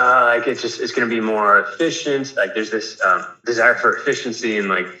 like it's going to be more efficient. Like there's this desire for efficiency, and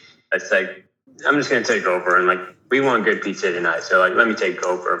like it's like I'm just going to take over, and like we want good pizza tonight, so like let me take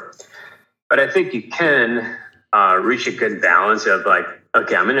over. But I think you can reach a good balance of like,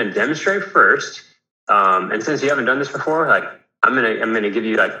 okay, I'm going to demonstrate first, and since you haven't done this before, like I'm gonna give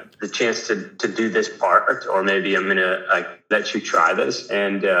you like the chance to do this part, or maybe I'm gonna like let you try this,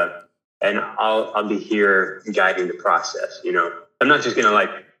 and I'll be here guiding the process. I'm not just gonna like,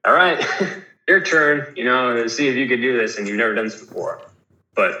 all right, your turn. See if you can do this, and you've never done this before.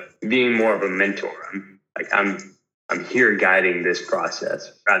 But being more of a mentor, I'm here guiding this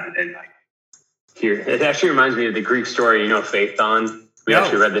process rather than like here. It actually reminds me of the Greek story. Phaethon. We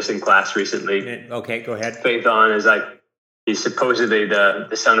actually read this in class recently. Okay, go ahead. Phaethon is like, he's supposedly the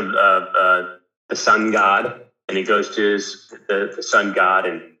son of the sun god, and he goes to the sun god,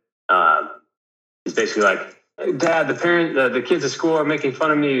 and he's basically like, Dad, the kids at school are making fun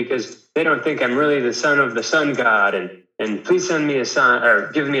of me because they don't think I'm really the son of the sun god, and please send me a sign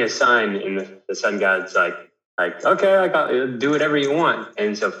or give me a sign. And the sun god's like okay, I'll do whatever you want.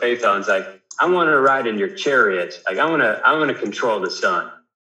 And so Phaethon's like, I want to ride in your chariot. Like I want to control the sun.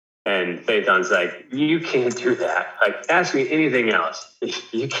 And Phaethon's like, you can't do that. Like, ask me anything else.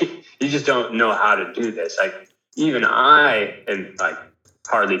 You just don't know how to do this. Like, even I am like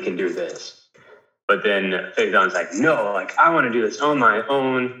hardly can do this. But then Phaethon's like, no, like I want to do this on my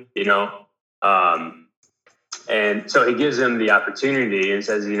own, And so he gives him the opportunity and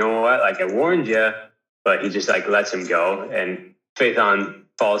says, you know what? Like I warned you, but he just like lets him go. And Phaethon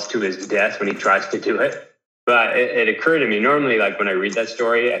falls to his death when he tries to do it. But it occurred to me, normally, like when I read that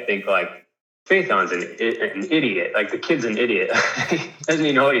story, I think like Phaethon's an idiot. Like the kid's an idiot. Doesn't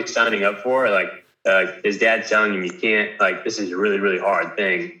he know what he's signing up for? Like his dad's telling him you can't, like this is a really, really hard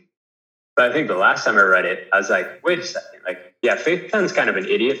thing. But I think the last time I read it, I was like, wait a second. Like, yeah, Phaethon's kind of an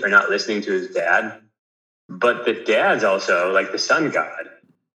idiot for not listening to his dad. But the dad's also like the sun god.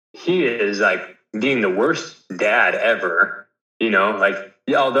 He is like being the worst dad ever, like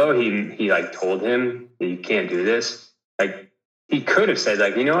although he like told him you can't do this, like he could have said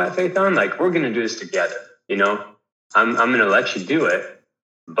like, you know what, Phaethon, like we're going to do this together. I'm going to let you do it,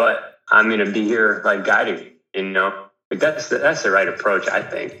 but I'm going to be here like guiding you, like that's the right approach. I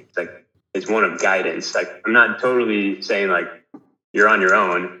think it's one of guidance. Like I'm not totally saying like you're on your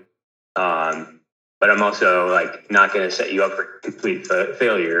own. But I'm also like not going to set you up for complete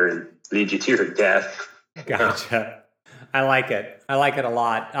failure and lead you to your death. Gotcha. I like it. I like it a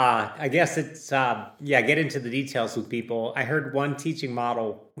lot. I guess it's, get into the details with people. I heard one teaching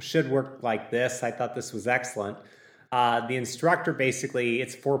model should work like this. I thought this was excellent. The instructor basically,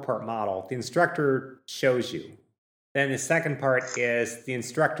 it's a 4-part model. The instructor shows you. Then the second part is the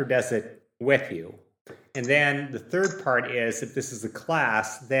instructor does it with you. And then the third part is, if this is a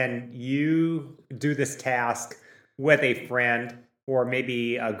class, then you do this task with a friend or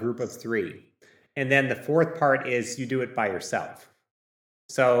maybe a group of 3. And then the fourth part is you do it by yourself.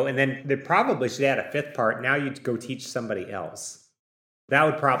 So, and then they probably should add a 5th part. Now you go teach somebody else. That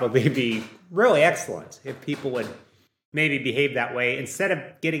would probably be really excellent if people would maybe behave that way instead of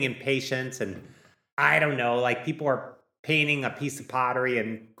getting impatient and I don't know, like people are painting a piece of pottery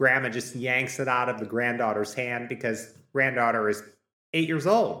and grandma just yanks it out of the granddaughter's hand because granddaughter is 8 years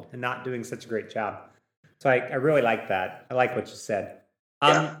old and not doing such a great job. So I really like that. I like what you said.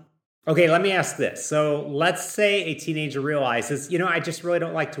 Yeah. Okay, let me ask this. So let's say a teenager realizes, I just really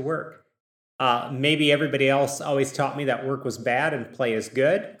don't like to work. Maybe everybody else always taught me that work was bad and play is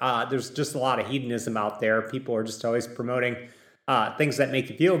good. There's just a lot of hedonism out there. People are just always promoting things that make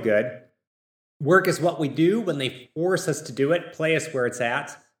you feel good. Work is what we do when they force us to do it. Play is where it's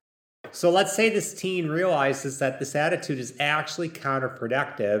at. So let's say this teen realizes that this attitude is actually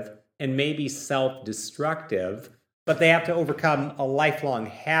counterproductive and maybe self-destructive, but they have to overcome a lifelong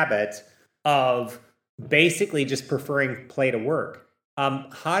habit of basically just preferring play to work.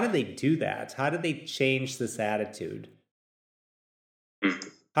 How do they do that? How do they change this attitude?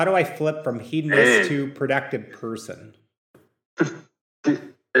 How do I flip from hedonist to productive person? This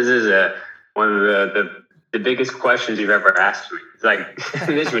is one of the biggest questions you've ever asked me. It's like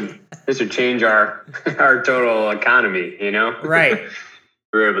this would change our total economy, Right.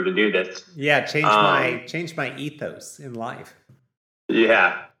 We're able to do this. Yeah, change my ethos in life.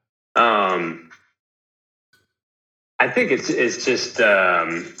 Yeah. I think it's just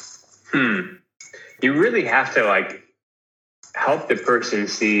you really have to help the person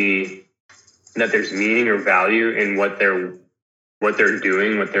see that there's meaning or value in what they're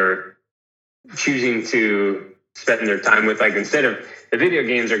doing, what they're choosing to spend their time with. Like instead of the video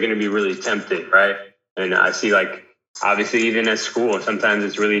games are going to be really tempting, right? And I see obviously even at school, sometimes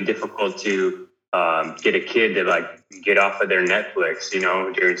it's really difficult to get a kid to get off of their Netflix,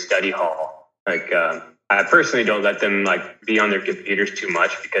 during study hall. I personally don't let them be on their computers too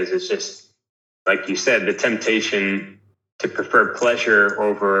much because it's just, like you said, the temptation to prefer pleasure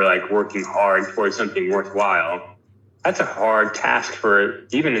over working hard towards something worthwhile. That's a hard task for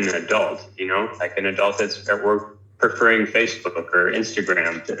even an adult, an adult that's at work preferring Facebook or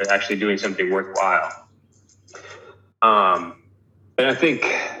Instagram to actually doing something worthwhile. And I think,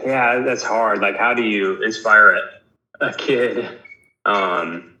 that's hard. How do you inspire a kid?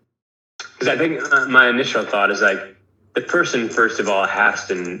 Because I think my initial thought is the person first of all has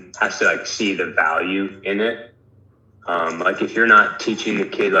to see the value in it. If you're not teaching the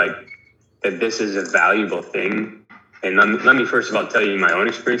kid that this is a valuable thing, and let me first of all tell you my own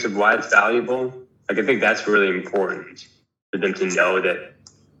experience of why it's valuable. I think that's really important for them to know that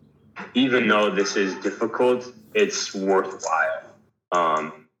even though this is difficult, it's worthwhile.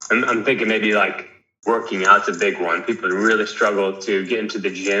 I'm thinking maybe working out's a big one. People really struggle to get into the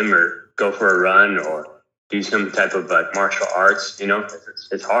gym or go for a run or do some type of martial arts.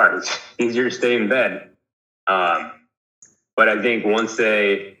 It's hard. It's easier to stay in bed. But I think once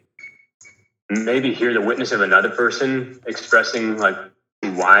they maybe hear the witness of another person expressing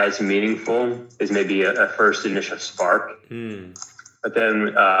why it's meaningful is maybe a first initial spark. But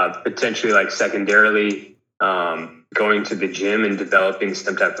then potentially secondarily going to the gym and developing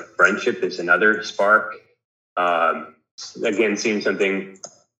some type of friendship is another spark. Again, seeing something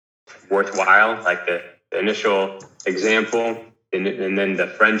worthwhile, like the initial example, and then the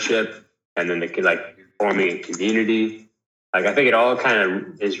friendship, and then the forming a community. I think it all kind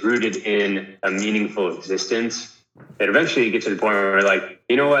of is rooted in a meaningful existence. That eventually you get to the point where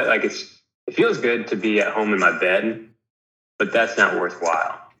you know what, it feels good to be at home in my bed, but that's not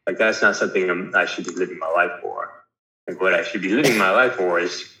worthwhile. That's not something I should be living my life for. What I should be living my life for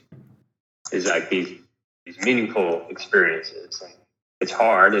is these meaningful experiences. It's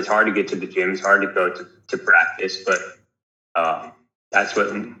hard. It's hard to get to the gym. It's hard to go to practice, but that's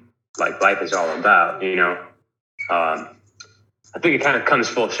what life is all about. I think it kind of comes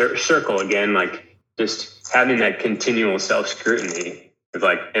full circle again, just having that continual self-scrutiny of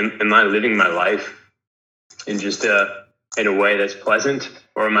am I living my life in just in a way that's pleasant,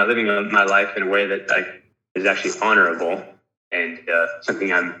 or am I living my life in a way that is actually honorable and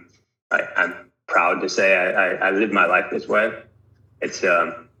something I'm proud to say I live my life this way. It's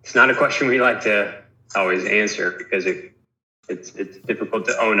not a question we like to always answer because it's difficult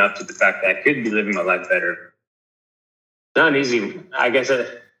to own up to the fact that I could be living my life better. Not easy. I guess I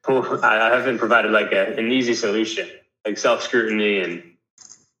haven't provided an easy solution, self-scrutiny and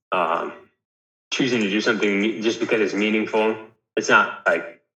choosing to do something just because it's meaningful. It's not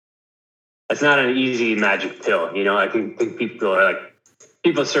it's not an easy magic pill. I think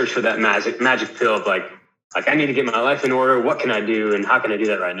people search for that magic pill of I need to get my life in order. What can I do, and how can I do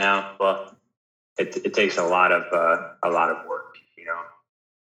that right now? Well, it takes a lot of work,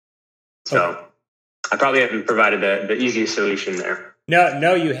 So I probably haven't provided the easiest solution there.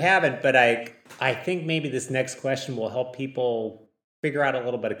 No, you haven't. But I think maybe this next question will help people figure out a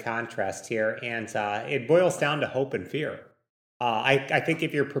little bit of contrast here. And it boils down to hope and fear. I think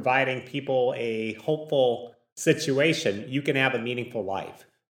if you're providing people a hopeful situation, you can have a meaningful life.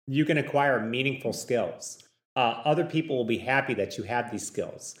 You can acquire meaningful skills. Other people will be happy that you have these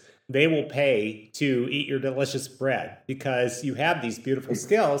skills. They will pay to eat your delicious bread because you have these beautiful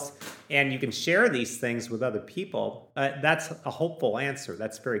skills and you can share these things with other people. That's a hopeful answer.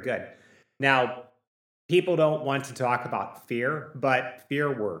 That's very good. Now, people don't want to talk about fear, but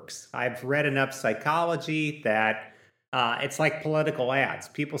fear works. I've read enough psychology that it's like political ads.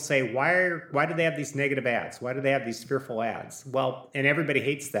 People say, why do they have these negative ads? Why do they have these fearful ads? Well, and everybody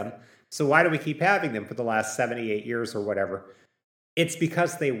hates them. So why do we keep having them for the last 78 years or whatever? It's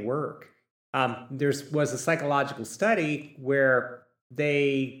because they work. There was a psychological study where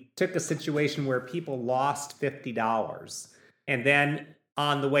they took a situation where people lost $50. And then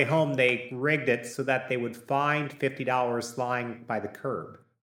on the way home, they rigged it so that they would find $50 lying by the curb.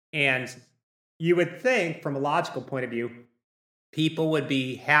 And you would think, from a logical point of view, people would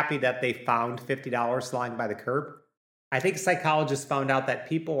be happy that they found $50 lying by the curb. I think psychologists found out that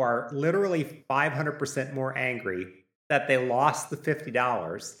people are literally 500% more angry that they lost the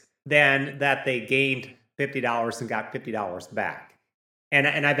 $50 than that they gained $50 and got $50 back.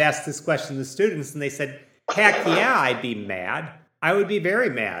 And I've asked this question to students, and they said, heck yeah, I'd be mad. I would be very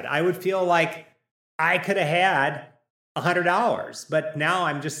mad. I would feel like I could have had $100, but now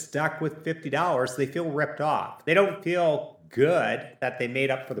I'm just stuck with $50. They feel ripped off. They don't feel good that they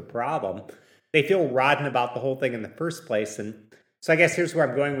made up for the problem. They feel rotten about the whole thing in the first place. And so I guess here's where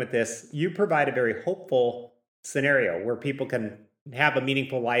I'm going with this. You provide a very hopeful scenario where people can have a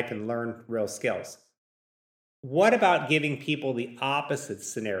meaningful life and learn real skills. What about giving people the opposite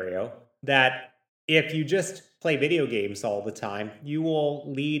scenario, that if you just play video games all the time, you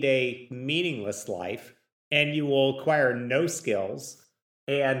will lead a meaningless life and you will acquire no skills,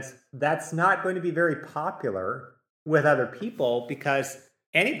 and that's not going to be very popular with other people because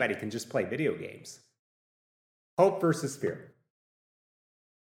anybody can just play video games? Hope versus fear.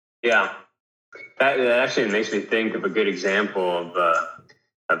 Yeah. That actually makes me think of a good example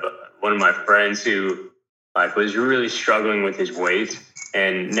of one of my friends who was really struggling with his weight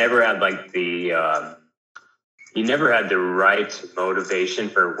and never had he never had the right motivation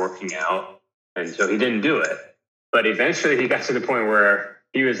for working out, and so he didn't do it. But eventually, he got to the point where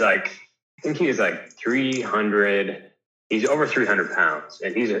he was I think he was 300. He's over 300 pounds,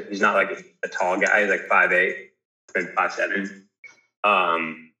 and he's not a tall guy. He's 5'8", and 5'7".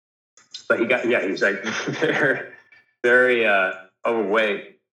 But he was very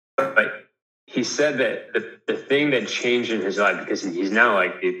overweight. But he said that the thing that changed in his life, because he's now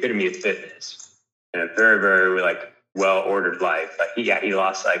the epitome of fitness and a very, very well-ordered life. He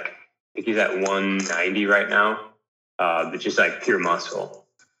lost I think he's at 190 right now, but just pure muscle.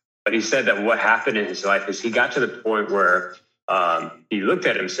 But he said that what happened in his life is he got to the point where he looked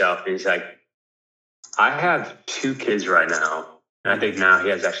at himself and he's like, I have 2 kids right now. And I think now he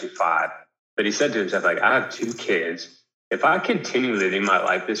has actually 5. But he said to himself, I have 2 kids. If I continue living my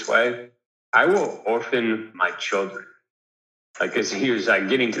life this way, I will orphan my children. Because he was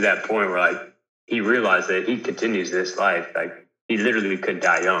getting to that point where he realized that if he continues this life, he literally could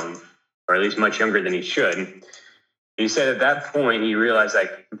die young, or at least much younger than he should. He said at that point, he realized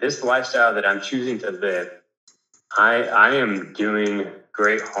this lifestyle that I'm choosing to live, I am doing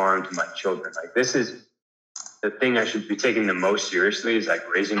great harm to my children. This is the thing I should be taking the most seriously, is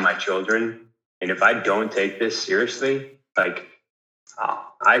raising my children. And if I don't take this seriously,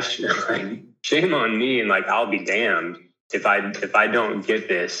 I should, shame on me, and I'll be damned if I don't get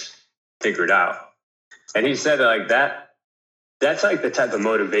this figured out. And he said that's the type of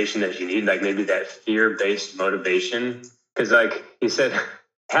motivation that you need, maybe that fear-based motivation. Because he said,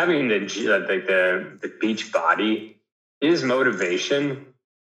 having the beach body is motivation,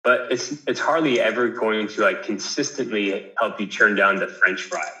 but it's hardly ever going to consistently help you turn down the French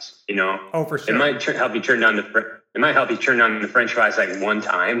fries. Oh, for sure. It might help you turn down the French fries one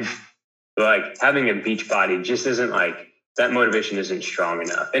time, but having a beach body just isn't that motivation isn't strong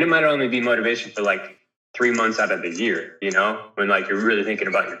enough. And it might only be motivation for 3 months out of the year, when you're really thinking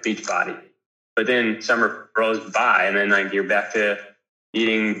about your beach body. But then summer rolls by, and then you're back to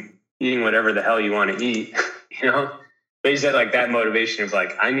eating whatever the hell you want to eat, But he said that motivation of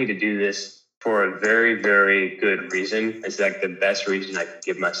I need to do this for a very, very good reason. It's the best reason I could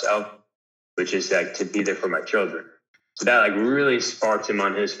give myself, which is to be there for my children. So that really sparked him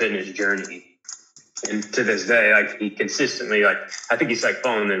on his fitness journey. And to this day, he consistently I think he's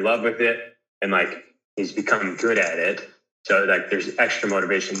fallen in love with it, and he's become good at it. So like there's extra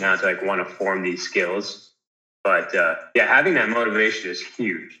motivation now to like want to form these skills. But having that motivation is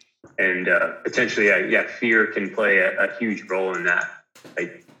huge. And potentially, fear can play a huge role in that.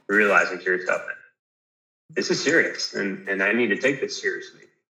 Like realizing to yourself, this is serious and I need to take this seriously.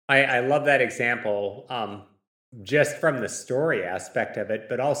 I love that example, just from the story aspect of it,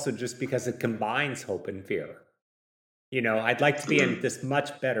 but also just because it combines hope and fear. I'd like to be in this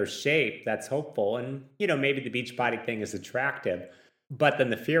much better shape. That's hopeful. And, maybe the Beachbody thing is attractive, but then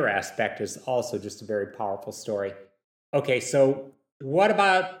the fear aspect is also just a very powerful story. Okay, so what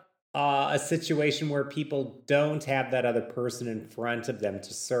about a situation where people don't have that other person in front of them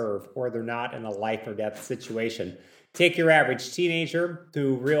to serve, or they're not in a life or death situation? Take your average teenager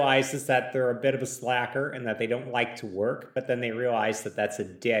who realizes that they're a bit of a slacker and that they don't like to work, but then they realize that that's a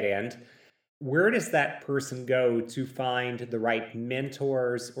dead end. Where does that person go to find the right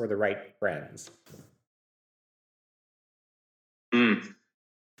mentors or the right friends?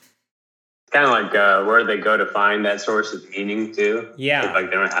 Kind of like where they go to find that source of meaning too. Yeah. Like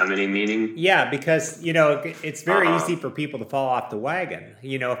they don't have any meaning. Yeah, because, it's very easy for people to fall off the wagon.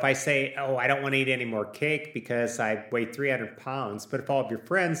 If I say, oh, I don't want to eat any more cake because I weigh 300 pounds, but if all of your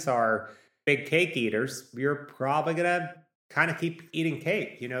friends are big cake eaters, you're probably going to kind of keep eating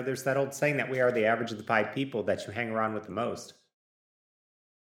cake. There's that old saying that we are the average of the 5 people that you hang around with the most.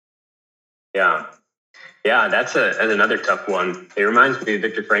 Yeah. Yeah, that's another tough one. It reminds me of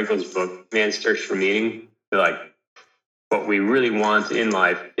Viktor Frankl's book, Man's Search for Meaning. Like, what we really want in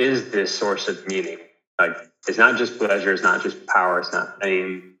life is this source of meaning. Like, it's not just pleasure, it's not just power, it's not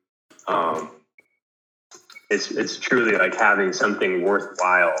fame. It's truly like having something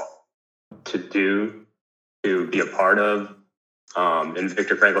worthwhile to do, to be a part of. And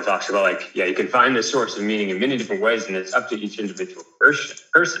Viktor Frankl talks about like, you can find this source of meaning in many different ways, and it's up to each individual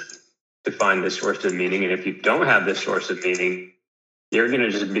person to find this source of meaning. And if you don't have this source of meaning, you're going to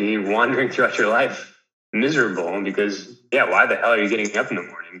just be wandering throughout your life miserable because, why the hell are you getting up in the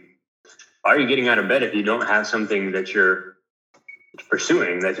morning? Why are you getting out of bed if you don't have something that you're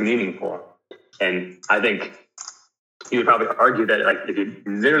pursuing that's meaningful? And I think you would probably argue that like if you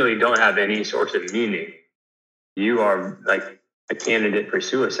literally don't have any source of meaning, you are like a candidate for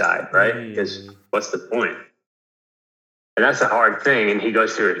suicide, right? Because what's the point? And that's a hard thing. And he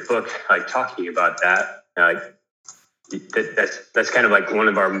goes through his book, like talking about that. That's kind of like one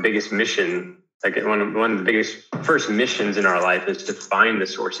of our biggest mission. Like one of the biggest first missions in our life is to find the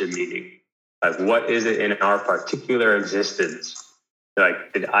source of meaning. Like what is it in our particular existence,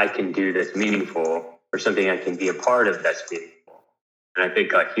 like that I can do that's meaningful, or something I can be a part of that's meaningful? And I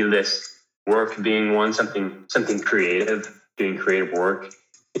think like he lists work being one, something creative, doing creative work.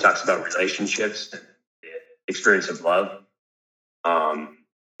 He talks about relationships and the experience of love.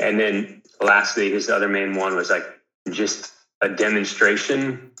 And then lastly, his other main one was like just a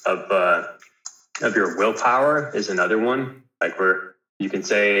demonstration of your willpower is another one. Like where you can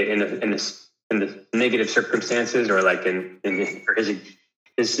say in the negative circumstances, or like for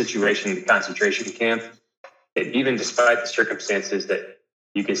his situation, the concentration camp, that even despite the circumstances, that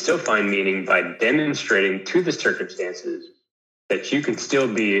you can still find meaning by demonstrating to the circumstances that you can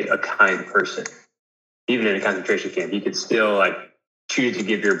still be a kind person. Even in a concentration camp, you can still like choose to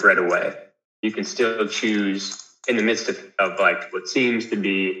give your bread away. You can still choose in the midst of like what seems to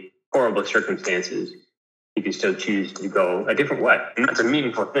be horrible circumstances. You can still choose to go a different way. And that's a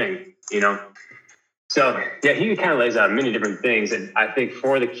meaningful thing, So he kind of lays out many different things. And I think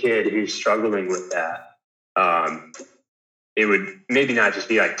for the kid who's struggling with that, it would maybe not just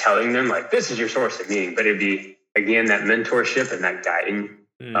be like telling them like, this is your source of meaning, but it'd be, again, that mentorship and that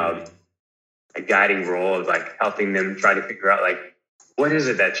a guiding role of like helping them try to figure out like, what is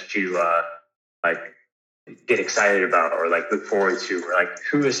it that you like get excited about or like look forward to, or like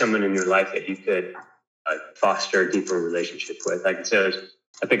who is someone in your life that you could foster a deeper relationship with? Like, so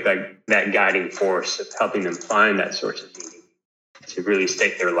I think like that guiding force of helping them find that source of meaning to really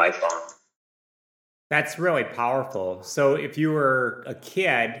stake their life on. That's really powerful. So if you were a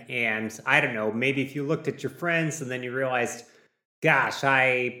kid and I don't know, maybe if you looked at your friends and then you realized, gosh,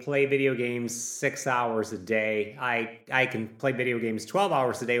 I play video games 6 hours a day. I can play video games 12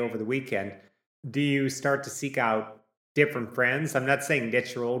 hours a day over the weekend. Do you start to seek out different friends? I'm not saying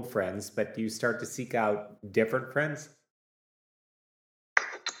ditch your old friends, but do you start to seek out different friends?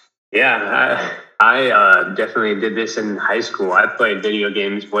 Yeah, I definitely did this in high school. I played video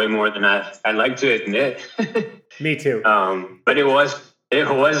games way more than I'd like to admit. Me too. But it was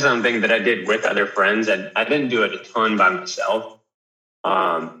something that I did with other friends. I didn't do it a ton by myself.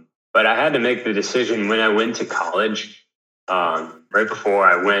 But I had to make the decision when I went to college right before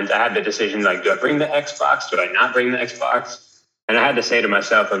I went, I had the decision, like, do I bring the Xbox? Do I not bring the Xbox? And I had to say to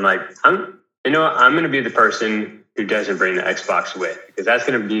myself, I'm like, I'm going to be the person who doesn't bring the Xbox with, because that's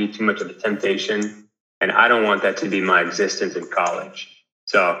going to be too much of a temptation. And I don't want that to be my existence in college.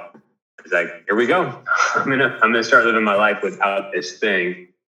 So I was like, here we go. I'm gonna start living my life without this thing.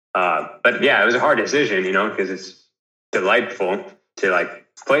 But yeah, it was a hard decision, because it's delightful to like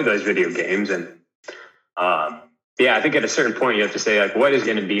play those video games. And yeah, I think at a certain point you have to say, like, what is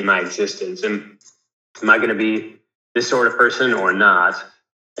going to be my existence? And am I going to be this sort of person or not?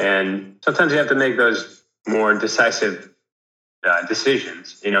 And sometimes you have to make those more decisive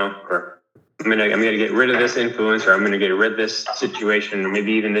decisions, or I'm gonna get rid of this influence, or I'm gonna get rid of this situation, or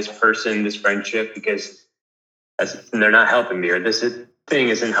maybe even this person, this friendship, because they're not helping me, or this thing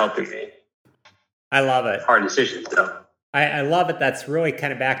isn't helping me. I love it. Hard decisions, though. I love it. That's really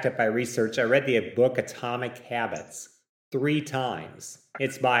kind of backed up by research. I read the book Atomic Habits 3 times.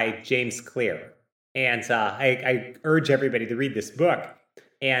 It's by James Clear. And I urge everybody to read this book.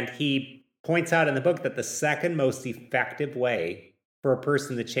 And he points out in the book that the second most effective way for a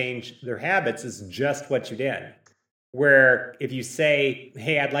person to change their habits is just what you did. Where if you say,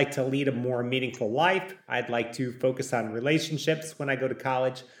 hey, I'd like to lead a more meaningful life, I'd like to focus on relationships when I go to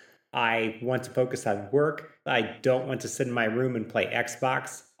college, I want to focus on work, I don't want to sit in my room and play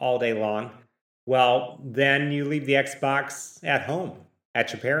Xbox all day long, well, then you leave the Xbox at home,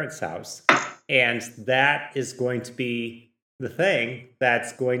 at your parents' house. And that is going to be the thing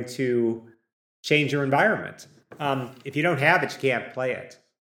that's going to change your environment. If you don't have it, you can't play it.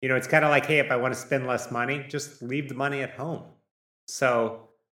 It's kind of like, hey, if I want to spend less money, just leave the money at home. So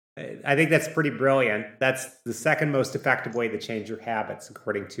I think that's pretty brilliant. That's the second most effective way to change your habits,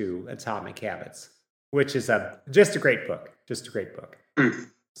 according to Atomic Habits, which is just a great book. Just a great book.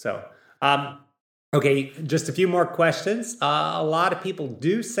 So, okay, just a few more questions. A lot of people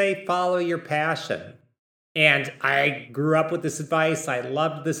do say follow your passion. And I grew up with this advice. I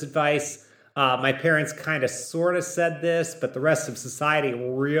loved this advice. My parents kind of sort of said this, but the rest of society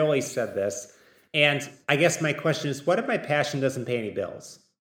really said this. And I guess my question is, what if my passion doesn't pay any bills?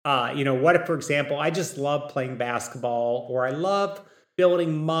 What if, for example, I just love playing basketball, or I love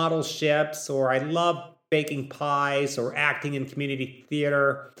building model ships, or I love baking pies, or acting in community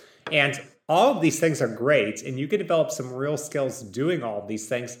theater. And all of these things are great, and you can develop some real skills doing all of these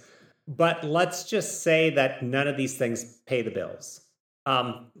things. But let's just say that none of these things pay the bills.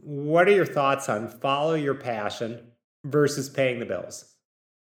 What are your thoughts on follow your passion versus paying the bills?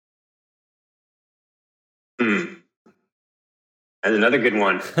 That's another good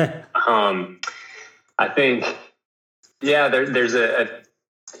one. I think, yeah, there's an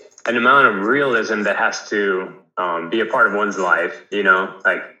amount of realism that has to be a part of one's life.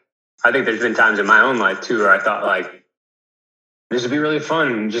 Like, I think there's been times in my own life too where I thought, like, this would be really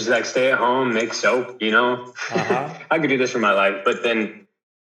fun. Just like stay at home, make soap, I could do this for my life. But then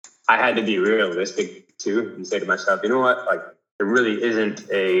I had to be realistic too and say to myself, you know what? Like, there really isn't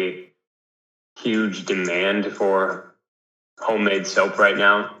a huge demand for homemade soap right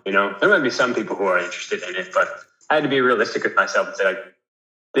now. There might be some people who are interested in it, but I had to be realistic with myself and say, like,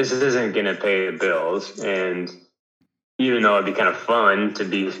 this isn't going to pay the bills. And even though it'd be kind of fun to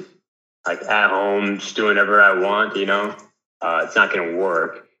be like at home, just doing whatever I want, it's not going to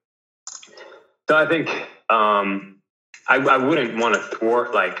work. So I think I wouldn't want to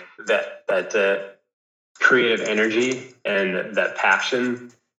thwart like that creative energy and that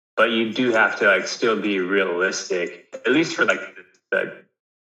passion, but you do have to like still be realistic, at least for like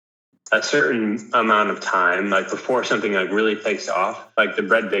a certain amount of time, like before something like really takes off. Like the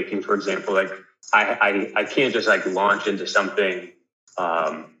bread baking, for example, like I can't just like launch into something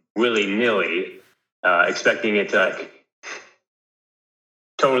willy-nilly, expecting it to like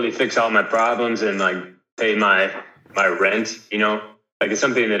totally fix all my problems and like pay my rent, like it's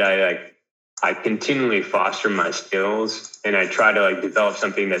something that I continually foster my skills, and I try to like develop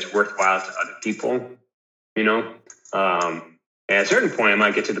something that's worthwhile to other people, and at a certain point I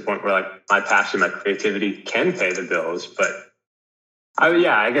might get to the point where like my passion, my creativity can pay the bills. But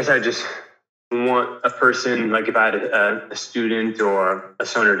I guess I just want a person, like if I had a student or a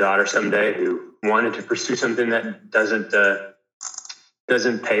son or daughter someday who wanted to pursue something that doesn't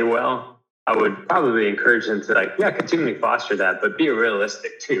pay well, I would probably encourage them to like, continually foster that, but be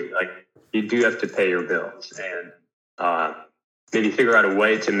realistic too. Like you do have to pay your bills, and maybe figure out a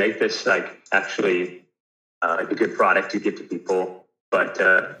way to make this like actually like a good product to give to people. But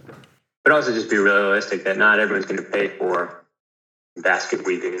also just be realistic that not everyone's going to pay for basket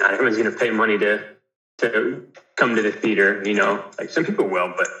weaving. Not everyone's going to pay money to come to the theater. Like some people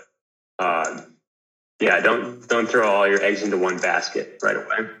will, but yeah, don't throw all your eggs into one basket right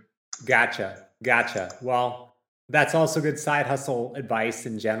away. Gotcha. Well, that's also good side hustle advice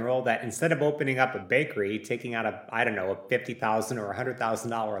in general, that instead of opening up a bakery, taking out I don't know, a $50,000 or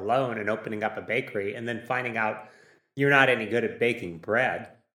 $100,000 loan and opening up a bakery and then finding out you're not any good at baking bread.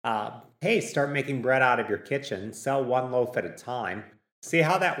 Hey, start making bread out of your kitchen, sell one loaf at a time, see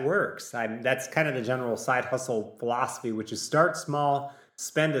how that works. That's kind of the general side hustle philosophy, which is start small,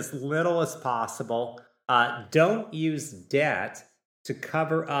 spend as little as possible. Don't use debt to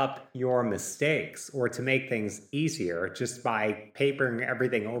cover up your mistakes or to make things easier just by papering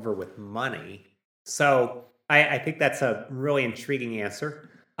everything over with money. So I think that's a really intriguing answer.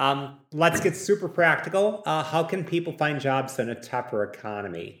 Let's get super practical. How can people find jobs in a tougher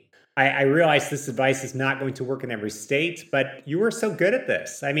economy? I realize this advice is not going to work in every state, but you were so good at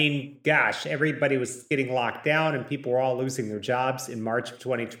this. I mean, gosh, everybody was getting locked down and people were all losing their jobs in March of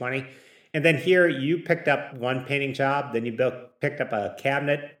 2020. And then here you picked up one painting job, then you picked up a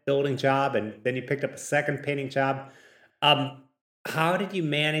cabinet building job, and then you picked up a second painting job. How did you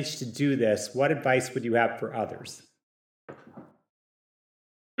manage to do this? What advice would you have for others?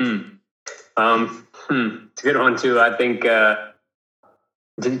 It's a good one too. I think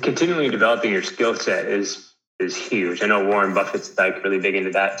continually developing your skill set is huge. I know Warren Buffett's like really big into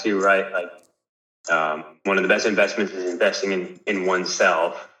that too, right? Like one of the best investments is investing in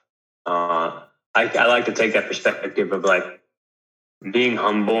oneself. I like to take that perspective of like being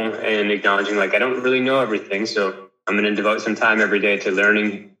humble and acknowledging like I don't really know everything, so I'm going to devote some time every day to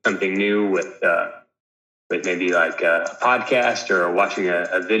learning something new with maybe like a podcast or watching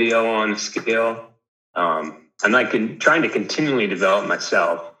a video on a skill. I'm like trying to continually develop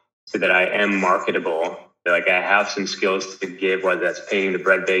myself so that I am marketable. Like I have some skills to give, whether that's painting, the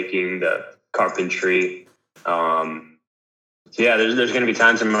bread baking, the carpentry. So yeah, there's going to be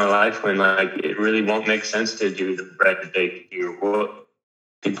times in my life when like it really won't make sense to do the bread baking.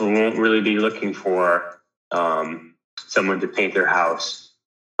 People won't really be looking for someone to paint their house.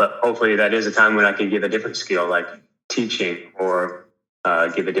 But hopefully that is a time when I can give a different skill, like teaching, or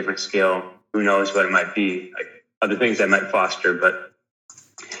give a different skill. Who knows what it might be, like other things that might foster. But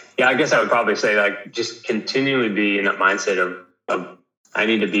yeah, I guess I would probably say like just continually be in that mindset of I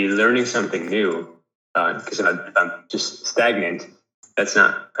need to be learning something new. Because if I'm just stagnant, that's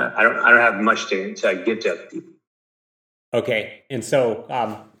not. I don't have much to give to other people. Okay, and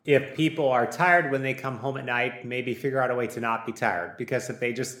so if people are tired when they come home at night, maybe figure out a way to not be tired. Because if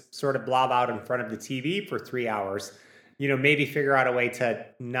they just sort of blob out in front of the TV for 3 hours, maybe figure out a way to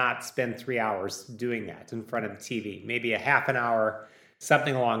not spend 3 hours doing that in front of the TV. Maybe a half an hour,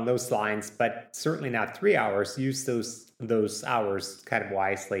 something along those lines, but certainly not 3 hours. Use those hours kind of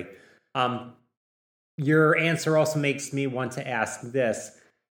wisely. Your answer also makes me want to ask this.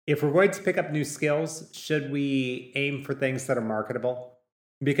 If we're going to pick up new skills, should we aim for things that are marketable?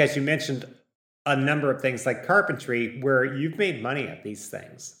 Because you mentioned a number of things like carpentry where you've made money at these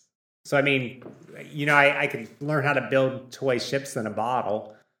things. So, I mean, I could learn how to build toy ships in a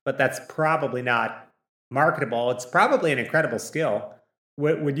bottle, but that's probably not marketable. It's probably an incredible skill.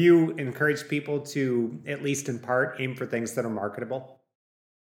 Would you encourage people to, at least in part, aim for things that are marketable?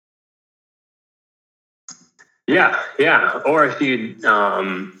 Yeah. Or if you,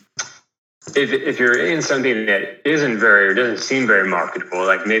 if you're in something that doesn't seem very marketable,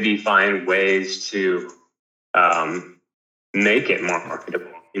 like maybe find ways to make it more marketable.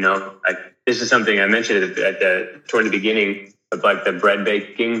 Like this is something I mentioned toward the beginning of like the bread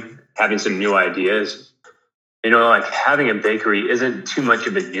baking, having some new ideas. Like having a bakery isn't too much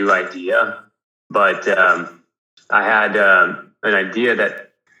of a new idea, but I had an idea that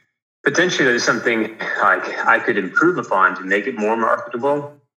potentially there's something like I could improve upon to make it more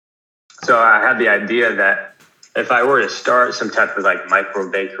marketable. So I had the idea that if I were to start some type of like micro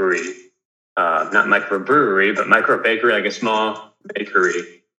bakery, not micro brewery, but micro bakery, like a small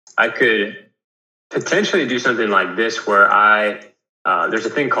bakery, I could potentially do something like this where there's a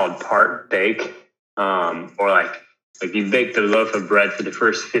thing called part bake, or like you bake the loaf of bread for the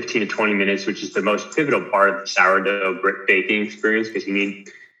first 15 to 20 minutes, which is the most pivotal part of the sourdough baking experience because you need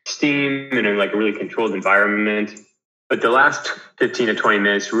steam and in like a really controlled environment. But the last 15 to 20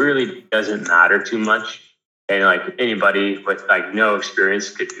 minutes really doesn't matter too much. And like anybody with like no experience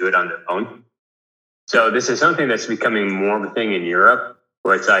could do it on their own. So this is something that's becoming more of a thing in Europe,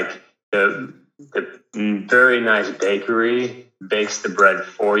 where it's like the very nice bakery bakes the bread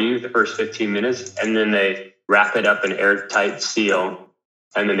for you the first 15 minutes, and then they wrap it up in airtight seal,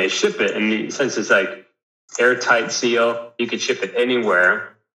 and then they ship it. And since it's like airtight seal, you could ship it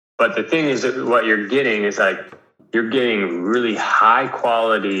anywhere. But the thing is that what you're getting is like, you're getting really high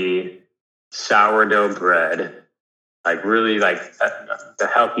quality sourdough bread, like really like the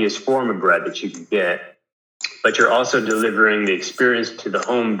healthiest form of bread that you can get, but you're also delivering the experience to the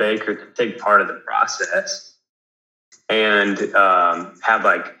home baker to take part of the process and have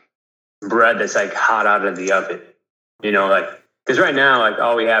like bread that's like hot out of the oven, like, because right now, like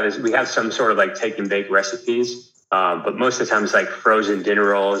all we have some sort of like take and bake recipes, but most of the time it's like frozen dinner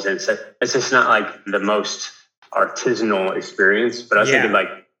rolls, and it's just not like the most artisanal experience. But I was thinking like,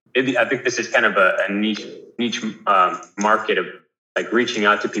 I think this is kind of a niche market of like reaching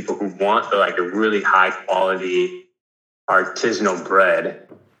out to people who want the, like a really high quality artisanal bread,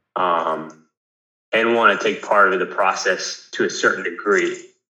 and want to take part of the process to a certain degree.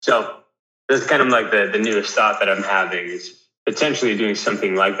 So this is kind of like the newest thought that I'm having is potentially doing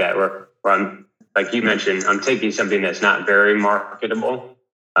something like that, where I'm, like you mentioned, I'm taking something that's not very marketable,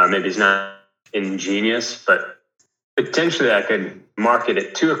 maybe it's not ingenious, but potentially I could market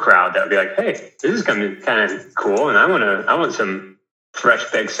it to a crowd that would be like, hey, this is kind of cool, and I want some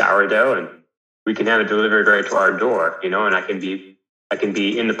fresh baked sourdough, and we can have it delivered right to our door, and I can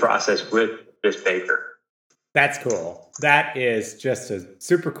be in the process with this baker. That's cool. That is just a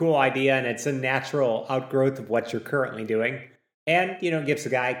super cool idea, and it's a natural outgrowth of what you're currently doing. And, gives the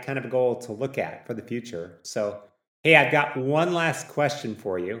guy kind of a goal to look at for the future. So, hey, I've got one last question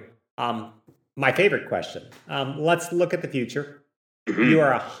for you. My favorite question. Let's look at the future. Mm-hmm. You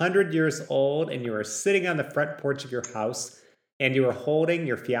are 100 years old, and you are sitting on the front porch of your house, and you are holding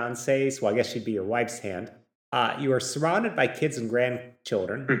your fiance's, well, I guess she'd be your wife's hand. You are surrounded by kids and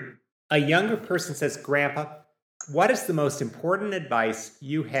grandchildren. Mm-hmm. A younger person says, Grandpa, what is the most important advice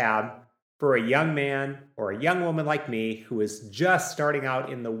you have for a young man or a young woman like me who is just starting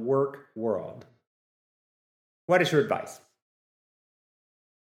out in the work world? What is your advice?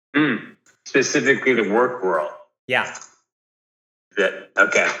 Specifically the work world. Yeah.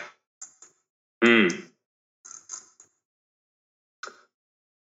 Okay.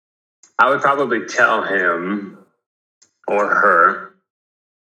 I would probably tell him or her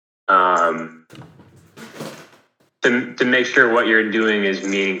to make sure what you're doing is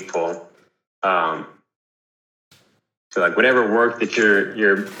meaningful. So like whatever work that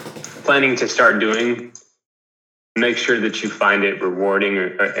you're planning to start doing, make sure that you find it rewarding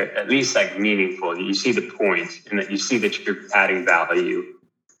or at least like meaningful. You see the point and that you see that you're adding value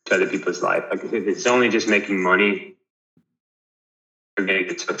to other people's life. Like if it's only just making money, you're going to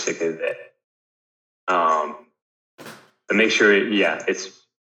get so sick of it. But make sure, it's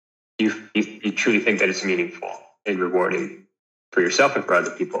you truly think that it's meaningful and rewarding for yourself and for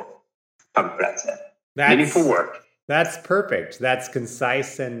other people. Probably that's it. Meaningful work. That's perfect. That's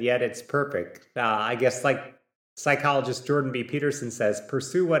concise, and yet it's perfect. I guess like psychologist Jordan B. Peterson says,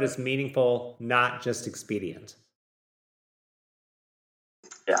 pursue what is meaningful, not just expedient.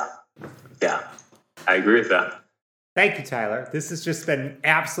 Yeah. I agree with that. Thank you, Tyler. This has just been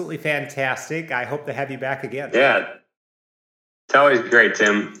absolutely fantastic. I hope to have you back again. Yeah. It's always great,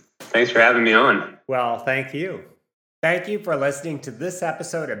 Tim. Thanks for having me on. Well, thank you. Thank you for listening to this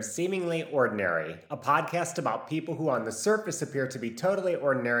episode of Seemingly Ordinary, a podcast about people who on the surface appear to be totally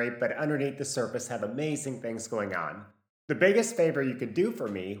ordinary, but underneath the surface have amazing things going on. The biggest favor you could do for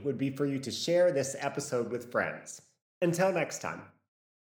me would be for you to share this episode with friends. Until next time.